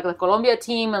working with like the Colombia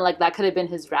team, and like that could have been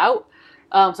his route.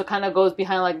 So kind of goes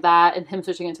behind like that, and him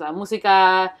switching into la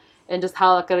música, and just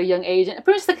how like at a young age, and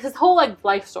pretty much like his whole like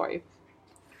life story.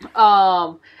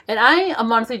 And I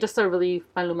am honestly just a really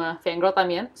Maluma fangirl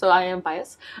también, so I am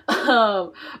biased.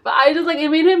 But I just like it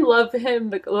made him love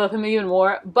him even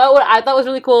more. But what I thought was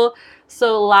really cool,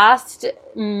 so last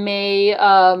May,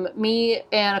 me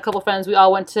and a couple friends, we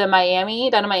all went to down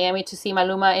to Miami to see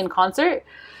Maluma in concert.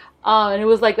 And it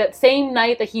was like that same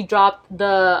night that he dropped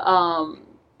the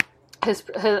his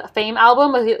Fame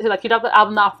album. He dropped the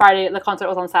album that Friday. The concert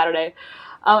was on Saturday.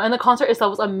 And the concert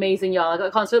itself was amazing, y'all. Like, the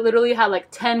concert literally had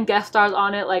like 10 guest stars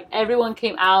on it. Like everyone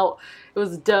came out. It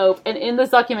was dope. And in this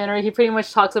documentary, he pretty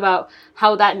much talks about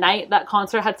how that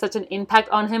concert had such an impact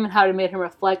on him, and how it made him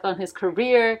reflect on his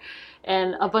career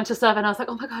and a bunch of stuff. And I was like,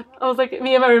 oh my god. I was like,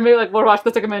 me and my roommate like we're watching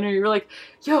this documentary. We were like,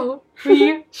 yo,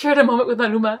 we shared a moment with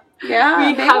Maluma. Yeah,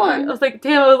 I was like,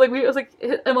 damn. I was like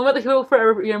a moment that he will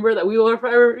forever remember. That we will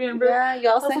forever remember. Yeah,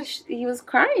 y'all said he was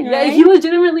crying. Yeah, right? He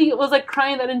legitimately was like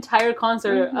crying that entire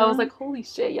concert. I was like, holy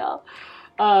shit, y'all.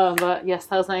 But yes,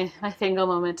 that was my fangirl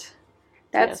moment.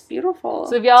 That's beautiful.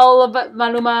 So if y'all love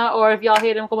Maluma, or if y'all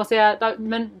hate him, como sea,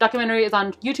 documentary is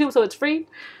on YouTube, so it's free.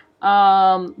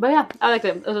 But yeah, I liked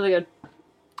it. It was really good.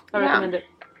 I recommend it.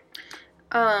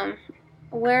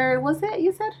 Where was it,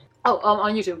 you said? Oh,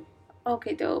 on YouTube.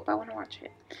 Okay, dope. I want to watch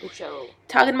it. Show.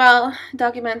 Talking about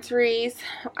documentaries,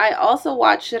 I also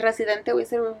watched Residente. We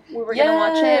said we were gonna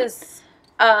watch it.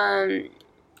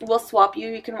 We'll swap you.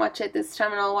 You can watch it this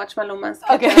time, and I'll watch Maluma's.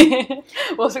 Okay.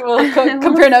 we'll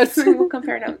compare notes. We'll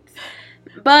compare notes.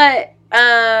 But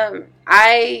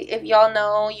if y'all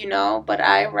know, you know. But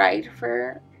I write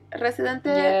for Residente.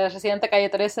 Yeah, Residente Calle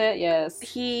 13. Yes.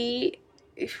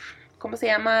 ¿Cómo se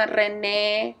llama?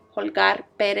 René Holgar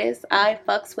Perez. I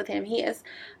fucks with him. He is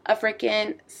a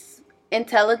freaking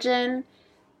intelligent,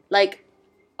 like,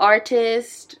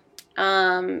 artist,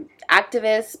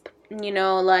 activist. You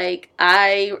know, like,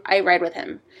 I ride with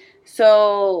him.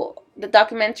 So the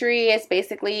documentary is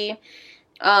basically,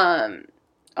 I'll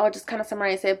just kind of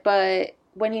summarize it. But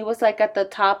when he was like at the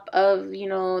top of, you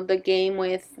know, the game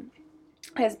with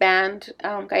his band,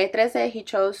 Calle 13, he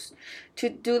chose to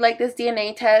do like this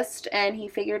DNA test, and he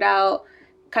figured out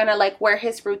kind of like where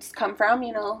his roots come from,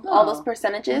 you know, all those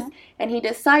percentages. And he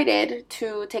decided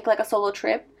to take like a solo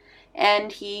trip,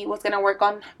 and he was going to work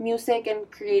on music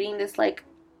and creating this like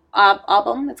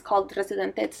album. It's called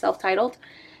Residente. It's self-titled.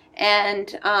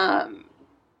 And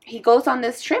he goes on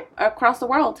this trip across the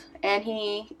world, and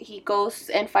he goes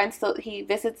and he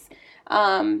visits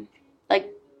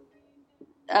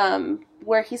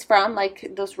where he's from,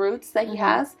 like those roots that he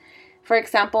has. For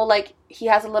example, like he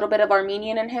has a little bit of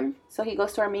Armenian in him, so he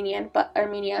goes to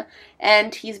Armenia,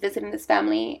 and he's visiting this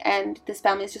family, and this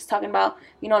family is just talking about,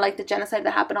 you know, like the genocide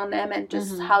that happened on them, and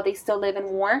just how they still live in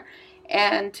war,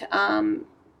 and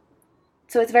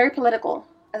so it's very political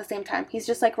at the same time. He's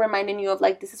just like reminding you of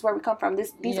like, this is where we come from.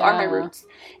 These are my roots.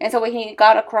 And so when he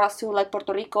got across to like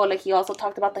Puerto Rico, like he also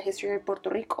talked about the history of Puerto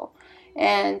Rico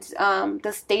and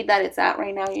the state that it's at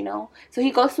right now, you know. So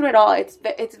he goes through it all.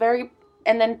 It's very,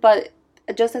 and then but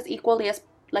just as equally as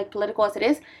like political as it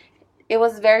is, it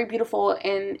was very beautiful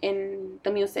in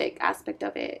the music aspect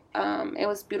of it. It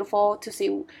was beautiful to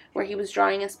see where he was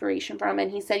drawing inspiration from.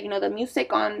 And he said, you know, the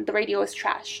music on the radio is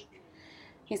trash.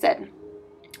 He said,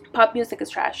 pop music is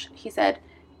trash. He said,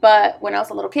 but when I was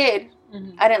a little kid,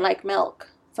 I didn't like milk,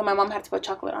 so my mom had to put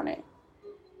chocolate on it.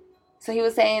 So he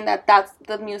was saying that that's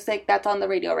the music that's on the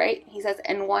radio, right? He says,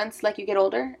 and once like you get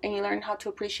older and you learn how to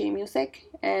appreciate music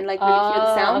and like really hear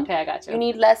the sound, okay, I got you. You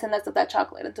need less and less of that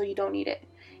chocolate until you don't need it.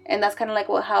 And that's kind of like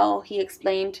how he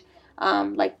explained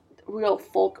like real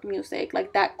folk music,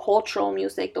 like that cultural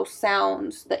music, those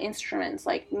sounds, the instruments,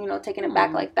 like, you know, taking it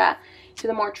back like that to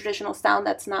the more traditional sound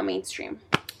that's not mainstream.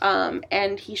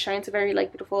 And he shines a very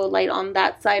like beautiful light on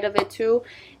that side of it too.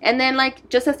 And then like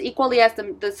just as equally as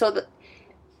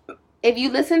if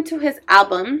you listen to his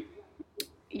album,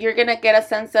 you're gonna get a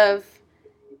sense of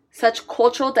such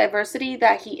cultural diversity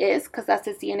that he is, because that's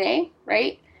his DNA,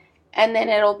 right? And then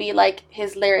it'll be like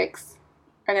his lyrics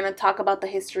are gonna talk about the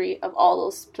history of all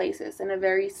those places in a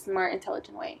very smart,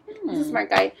 intelligent way. He's a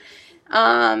smart guy.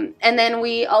 And then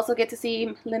we also get to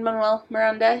see Lin-Manuel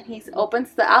Miranda. He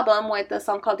opens the album with a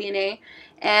song called DNA,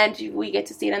 and we get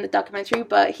to see it in the documentary.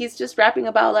 But he's just rapping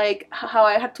about like how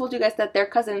I had told you guys that they're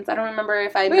cousins. I don't remember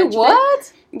if I mentioned what?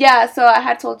 it. Yeah, so I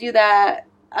had told you that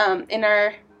in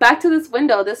our Back to This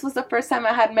Window, this was the first time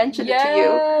I had mentioned it to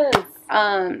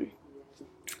you.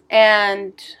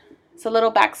 And it's a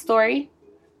little backstory.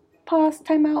 Pause,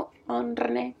 time out on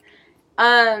Renee.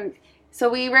 So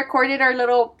we recorded our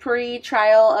little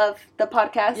pre-trial of the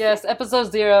podcast. Yes, episode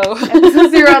 0.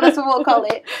 Episode 0, that's what we'll call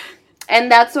it.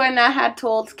 And that's when I had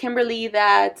told Kimberly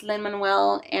that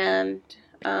Lin-Manuel and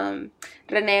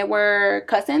Renee were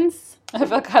cousins. I feel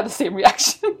like I had the same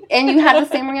reaction. And you had the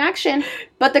same reaction.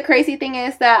 But the crazy thing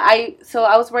is that I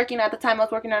was working at the time, I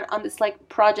was working on this like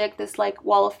project, this like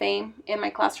wall of fame in my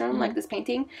classroom, like this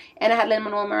painting. And I had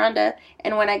Lin-Manuel Miranda.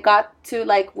 And when I got to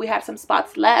like, we had some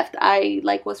spots left, I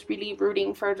like was really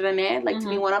rooting for Renee, like to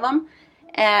be one of them.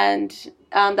 And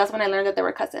that's when I learned that they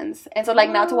were cousins. And so like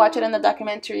now to watch it in the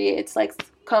documentary, it's like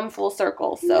come full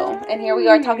circle. So, and here we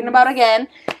are talking about again.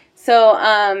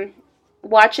 So,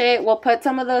 watch it. We'll put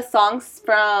some of the songs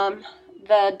from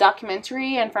the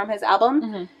documentary and from his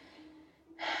album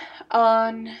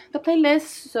on the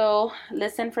playlist. So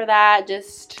listen for that.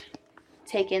 Just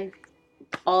take in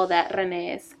all that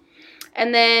Renee is.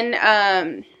 And then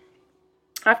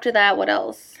after that, what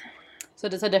else? So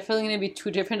there's definitely going to be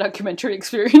 2 different documentary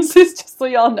experiences, just so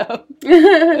y'all know.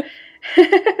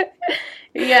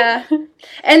 Yeah.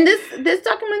 And this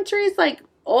documentary is like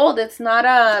old. It's not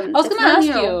I was gonna ask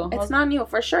you. It's not new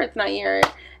for sure. It's not year.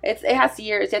 It has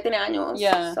years. Ya tiene años.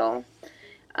 Yeah. So,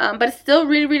 but it's still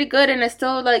really really good, and it's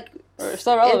still like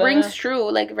still relevant. It rings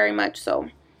true like very much. So,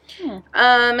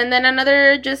 and then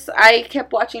I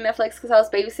kept watching Netflix because I was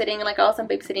babysitting, and like I was on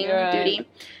babysitting duty.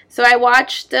 So I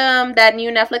watched that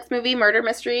new Netflix movie, Murder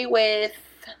Mystery, with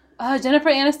Jennifer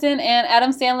Aniston and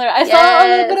Adam Sandler. I saw a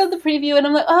little bit of the preview, and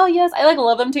I'm like, oh yes, I like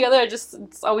love them together.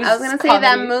 It's always. I was gonna say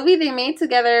that movie they made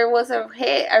together was a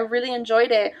hit. I really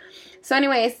enjoyed it. So,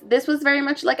 anyways, this was very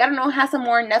much like, I don't know, has a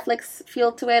more Netflix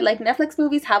feel to it. Like Netflix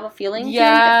movies have a feeling. Yeah,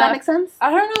 to them, if that makes sense. I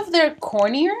don't know if they're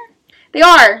cornier. They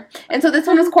are. And so this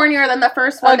one was cornier than the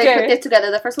first one. They put it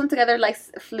together. The first one together like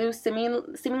flew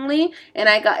seemingly, and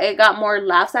it got more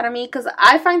laughs out of me because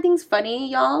I find things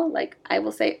funny, y'all. Like I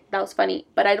will say that was funny,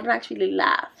 but I don't actually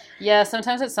laugh. Yeah,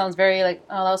 sometimes it sounds very like,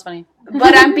 oh, that was funny.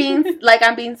 But I'm being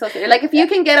so serious. Like if you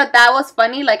can get a that was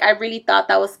funny, like I really thought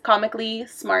that was comically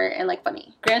smart and like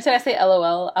funny. Granted, I say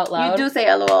LOL out loud. You do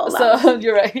say LOL out loud. So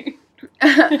you're right.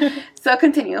 So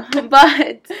continue,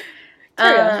 but.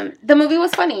 The movie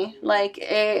was funny. Like,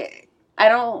 I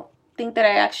don't think that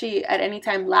I actually at any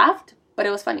time laughed, but it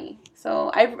was funny.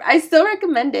 So I still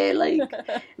recommend it. Like,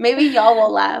 maybe y'all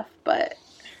will laugh, but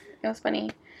it was funny.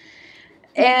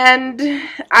 And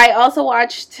I also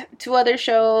watched 2 other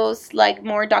shows, like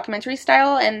more documentary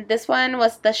style, and this one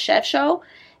was The Chef Show,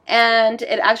 and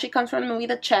it actually comes from the movie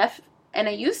The Chef, and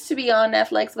it used to be on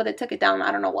Netflix, but they took it down.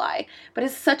 I don't know why, but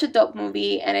it's such a dope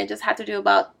movie, and it just had to do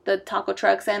about the taco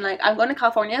trucks, and like I'm going to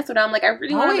California, so now I'm like I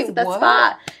really want to visit that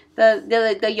spot.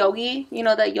 The yogi, you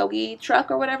know, the yogi truck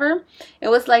or whatever. It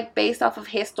was like based off of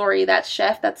his story, that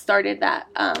chef that started that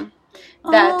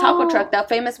taco truck, that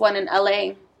famous one in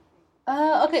LA.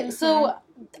 Okay, so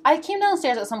I came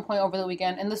downstairs at some point over the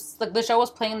weekend, and this like the show was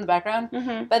playing in the background,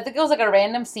 but I think it was like a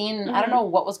random scene. I don't know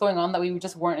what was going on that we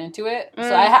just weren't into it,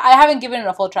 so I haven't given it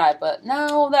a full try. But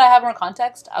now that I have more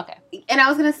context, okay. And I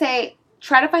was gonna say,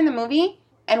 try to find the movie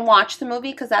and watch the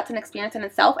movie, because that's an experience in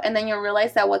itself, and then you'll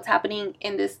realize that what's happening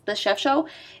in the chef show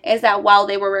is that while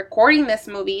they were recording this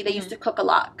movie, they used to cook a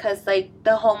lot, because like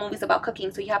the whole movie's about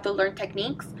cooking, so you have to learn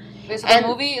techniques. Okay, so the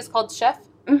movie is called Chef?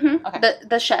 Okay.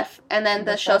 The Chef, and then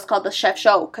the show's called The Chef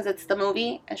Show, because it's the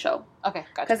movie and show. Okay,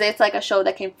 gotcha. Because it's like a show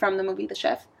that came from the movie The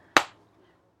Chef.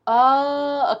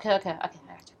 Oh, okay, I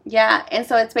gotcha. Yeah, and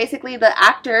so it's basically the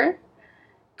actor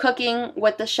cooking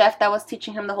with the chef that was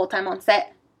teaching him the whole time on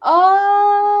set.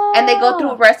 Oh. And they go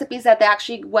through recipes that they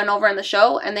actually went over in the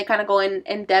show, and they kind of go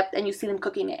in depth, and you see them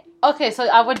cooking it. Okay, so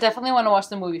I would definitely want to watch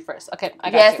the movie first. Okay,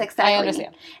 I got you. Yes, you. exactly. I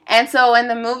understand. And so in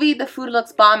the movie, the food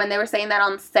looks bomb, and they were saying that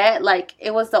on set, like,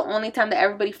 it was the only time that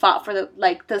everybody fought for the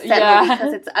set movie,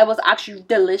 because it was actually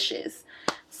delicious.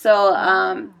 So,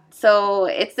 so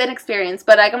it's an experience,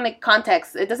 but I can make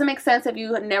context. It doesn't make sense if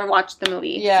you never watched the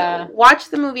movie. Yeah. So watch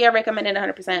the movie. I recommend it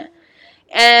 100%.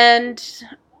 And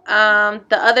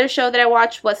the other show that I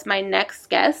watched was My Next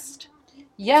Guest.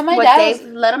 Yeah, my with dad. Dave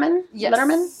Letterman. Yes.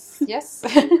 Letterman. Yes.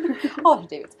 Oh,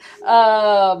 David.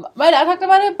 My dad talked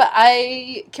about it, but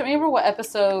I can't remember what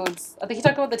episodes. I think he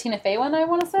talked about the Tina Fey one, I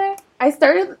want to say. I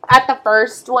started at the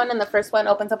first one, and the first one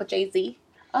opens up with Jay-Z.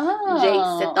 Oh.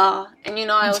 Jay-Z. And you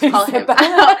know, I always call him.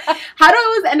 How do I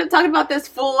always end up talking about this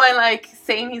fool and like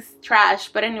saying he's trash?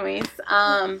 But anyways,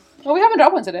 well, we haven't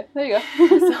dropped one today. There you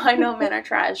go. So I know men are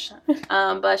trash.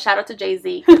 But shout out to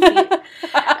Jay-Z.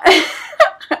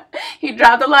 He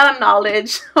dropped a lot of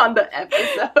knowledge on the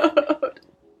episode.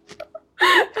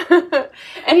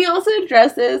 And he also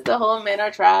addresses the whole men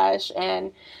are trash.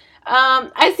 And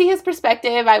I see his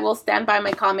perspective. I will stand by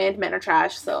my comment, men are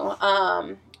trash. So,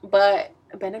 but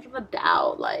benefit of the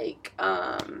doubt, like,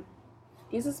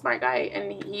 he's a smart guy,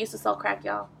 and he used to sell crack,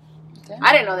 y'all. Damn.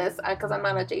 I didn't know this, because I'm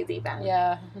not a Jay-Z fan.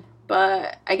 Yeah.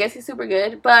 But I guess he's super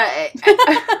good. But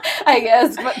I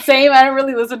guess. But same, I don't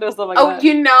really listen to stuff like that. Oh,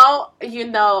 you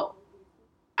know,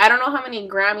 I don't know how many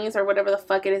Grammys or whatever the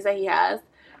fuck it is that he has.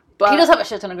 But he does have a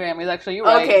shit ton of Grammys, actually. You're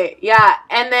right. Okay, yeah.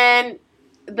 And then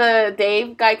the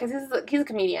Dave guy, because he's a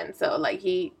comedian, so, like,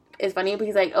 he is funny, but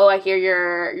he's like, oh, I hear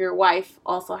your wife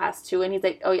also has 2, and he's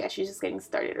like, oh, yeah, she's just getting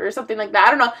started, or something like that. I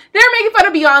don't know. They were making fun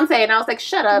of Beyonce, and I was like,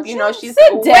 shut up. You know, she's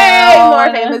way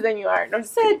more famous than you are. No,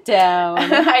 sit down.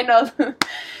 I know.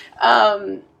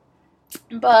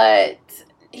 But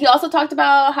he also talked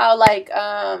about how, like,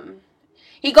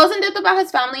 he goes in depth about his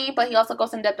family, but he also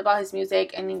goes in depth about his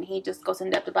music, and he just goes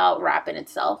in depth about rap in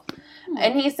itself.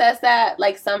 And he says that,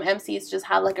 like, some MCs just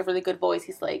have, like, a really good voice.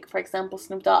 He's like, for example,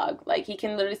 Snoop Dogg. Like, he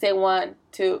can literally say 1,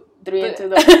 2, 3 into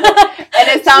the and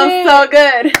it sounds so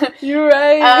good. You're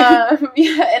right.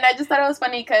 Yeah, and I just thought it was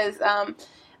funny because I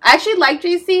actually like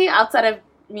JC outside of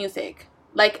music.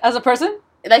 Like, as a person?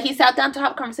 Like, he sat down to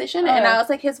have a conversation, and I was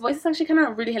like, his voice is actually kind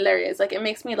of really hilarious. Like, it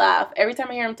makes me laugh. Every time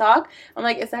I hear him talk, I'm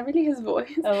like, is that really his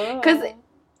voice? Because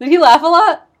did he laugh a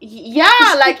lot?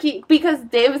 Yeah, like, because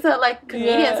Dave is a, like,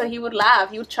 comedian, so he would laugh.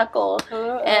 He would chuckle.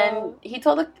 And he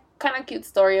told a kind of cute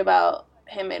story about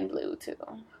him in Blue, too.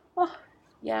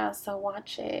 Yeah, so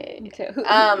watch it. Okay.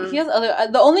 He has other. I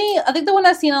think the one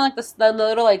I've seen on, like, the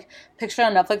little, like, picture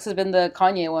on Netflix has been the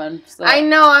Kanye one. So. I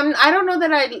know. I don't know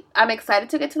that I'm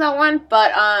excited to get to that one,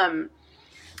 but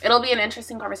it'll be an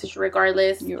interesting conversation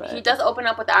regardless. You're right. He does open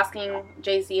up with asking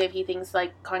Jay-Z if he thinks,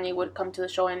 like, Kanye would come to the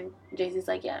show, and Jay-Z's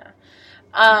like, yeah.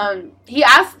 He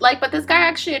asked, like, but this guy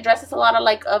actually addresses a lot of,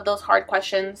 like, of those hard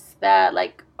questions that,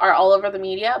 like, are all over the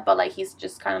media, but, like, he's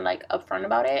just kind of, like, upfront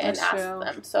about it and asks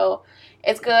them. So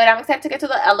it's good. I'm excited to get to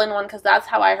the Ellen one, because that's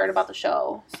how I heard about the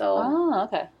show. So,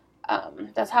 okay.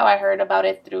 That's how I heard about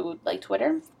it through, like,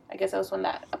 Twitter. I guess that was when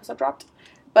that episode dropped.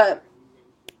 But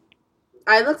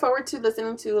I look forward to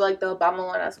listening to like the Obama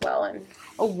one as well. And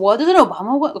what is an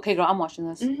Obama one? Okay, girl, I'm watching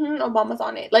this. Obama's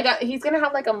on it. Like he's gonna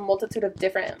have like a multitude of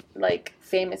different like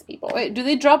famous people. Wait, do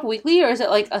they drop weekly or is it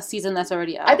like a season that's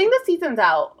already out? I think the season's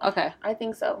out. Okay, I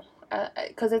think so.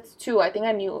 Because it's 2. I think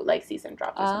a new like season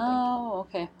dropped or something. Oh,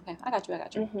 okay. I got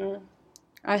you.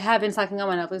 I have been slacking on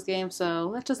my Netflix game, so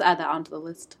let's just add that onto the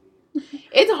list.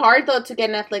 It's hard though to get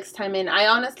Netflix time in. I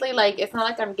honestly like. It's not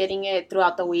like I'm getting it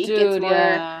throughout the week. Dude, it's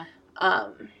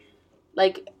more,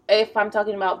 like if I'm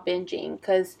talking about binging,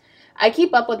 because I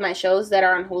keep up with my shows that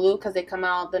are on Hulu because they come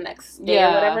out the next day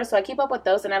or whatever. So I keep up with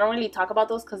those, and I don't really talk about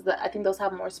those because I think those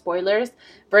have more spoilers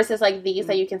versus like these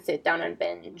that you can sit down and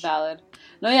binge. Valid.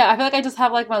 No, yeah, I feel like I just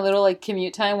have like my little like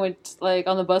commute time with like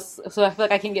on the bus, so I feel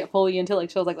like I can get fully into like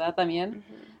shows like that también.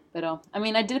 But I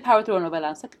mean, I did power through a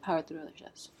novela, so I could power through other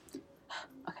shows.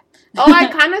 Okay. I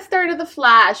kind of started The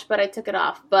Flash, but I took it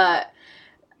off. But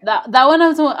that one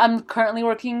I'm currently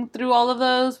working through all of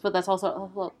those, but that's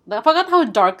also I forgot how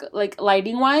dark like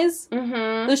lighting wise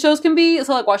the shows can be.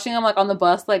 So like watching them like on the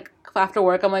bus like after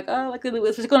work, I'm like like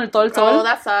it's just going to todo el sol. Oh,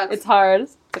 that sucks. It's hard.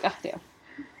 It's like damn.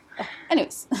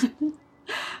 Anyways,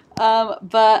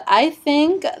 but I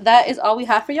think that is all we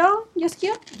have for y'all. Yes,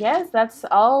 Kia? Yes, that's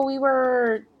all we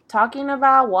were talking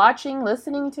about, watching,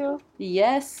 listening to.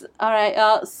 Yes. All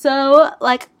right. So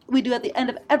like we do at the end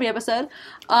of every episode,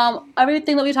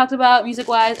 everything that we talked about music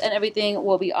wise and everything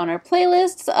will be on our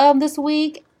playlists this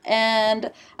week,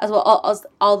 and as well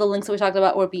all the links that we talked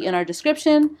about will be in our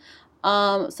description.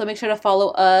 So make sure to follow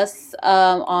us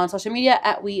on social media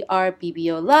at We Are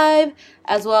BBO Live,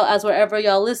 as well as wherever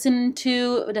y'all listen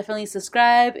to. Definitely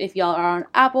subscribe. If y'all are on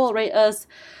Apple, rate us,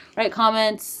 write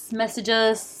comments, message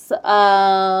us.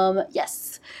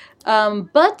 Yes.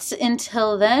 But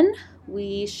until then,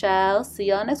 we shall see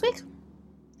y'all next week.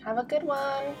 Have a good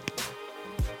one.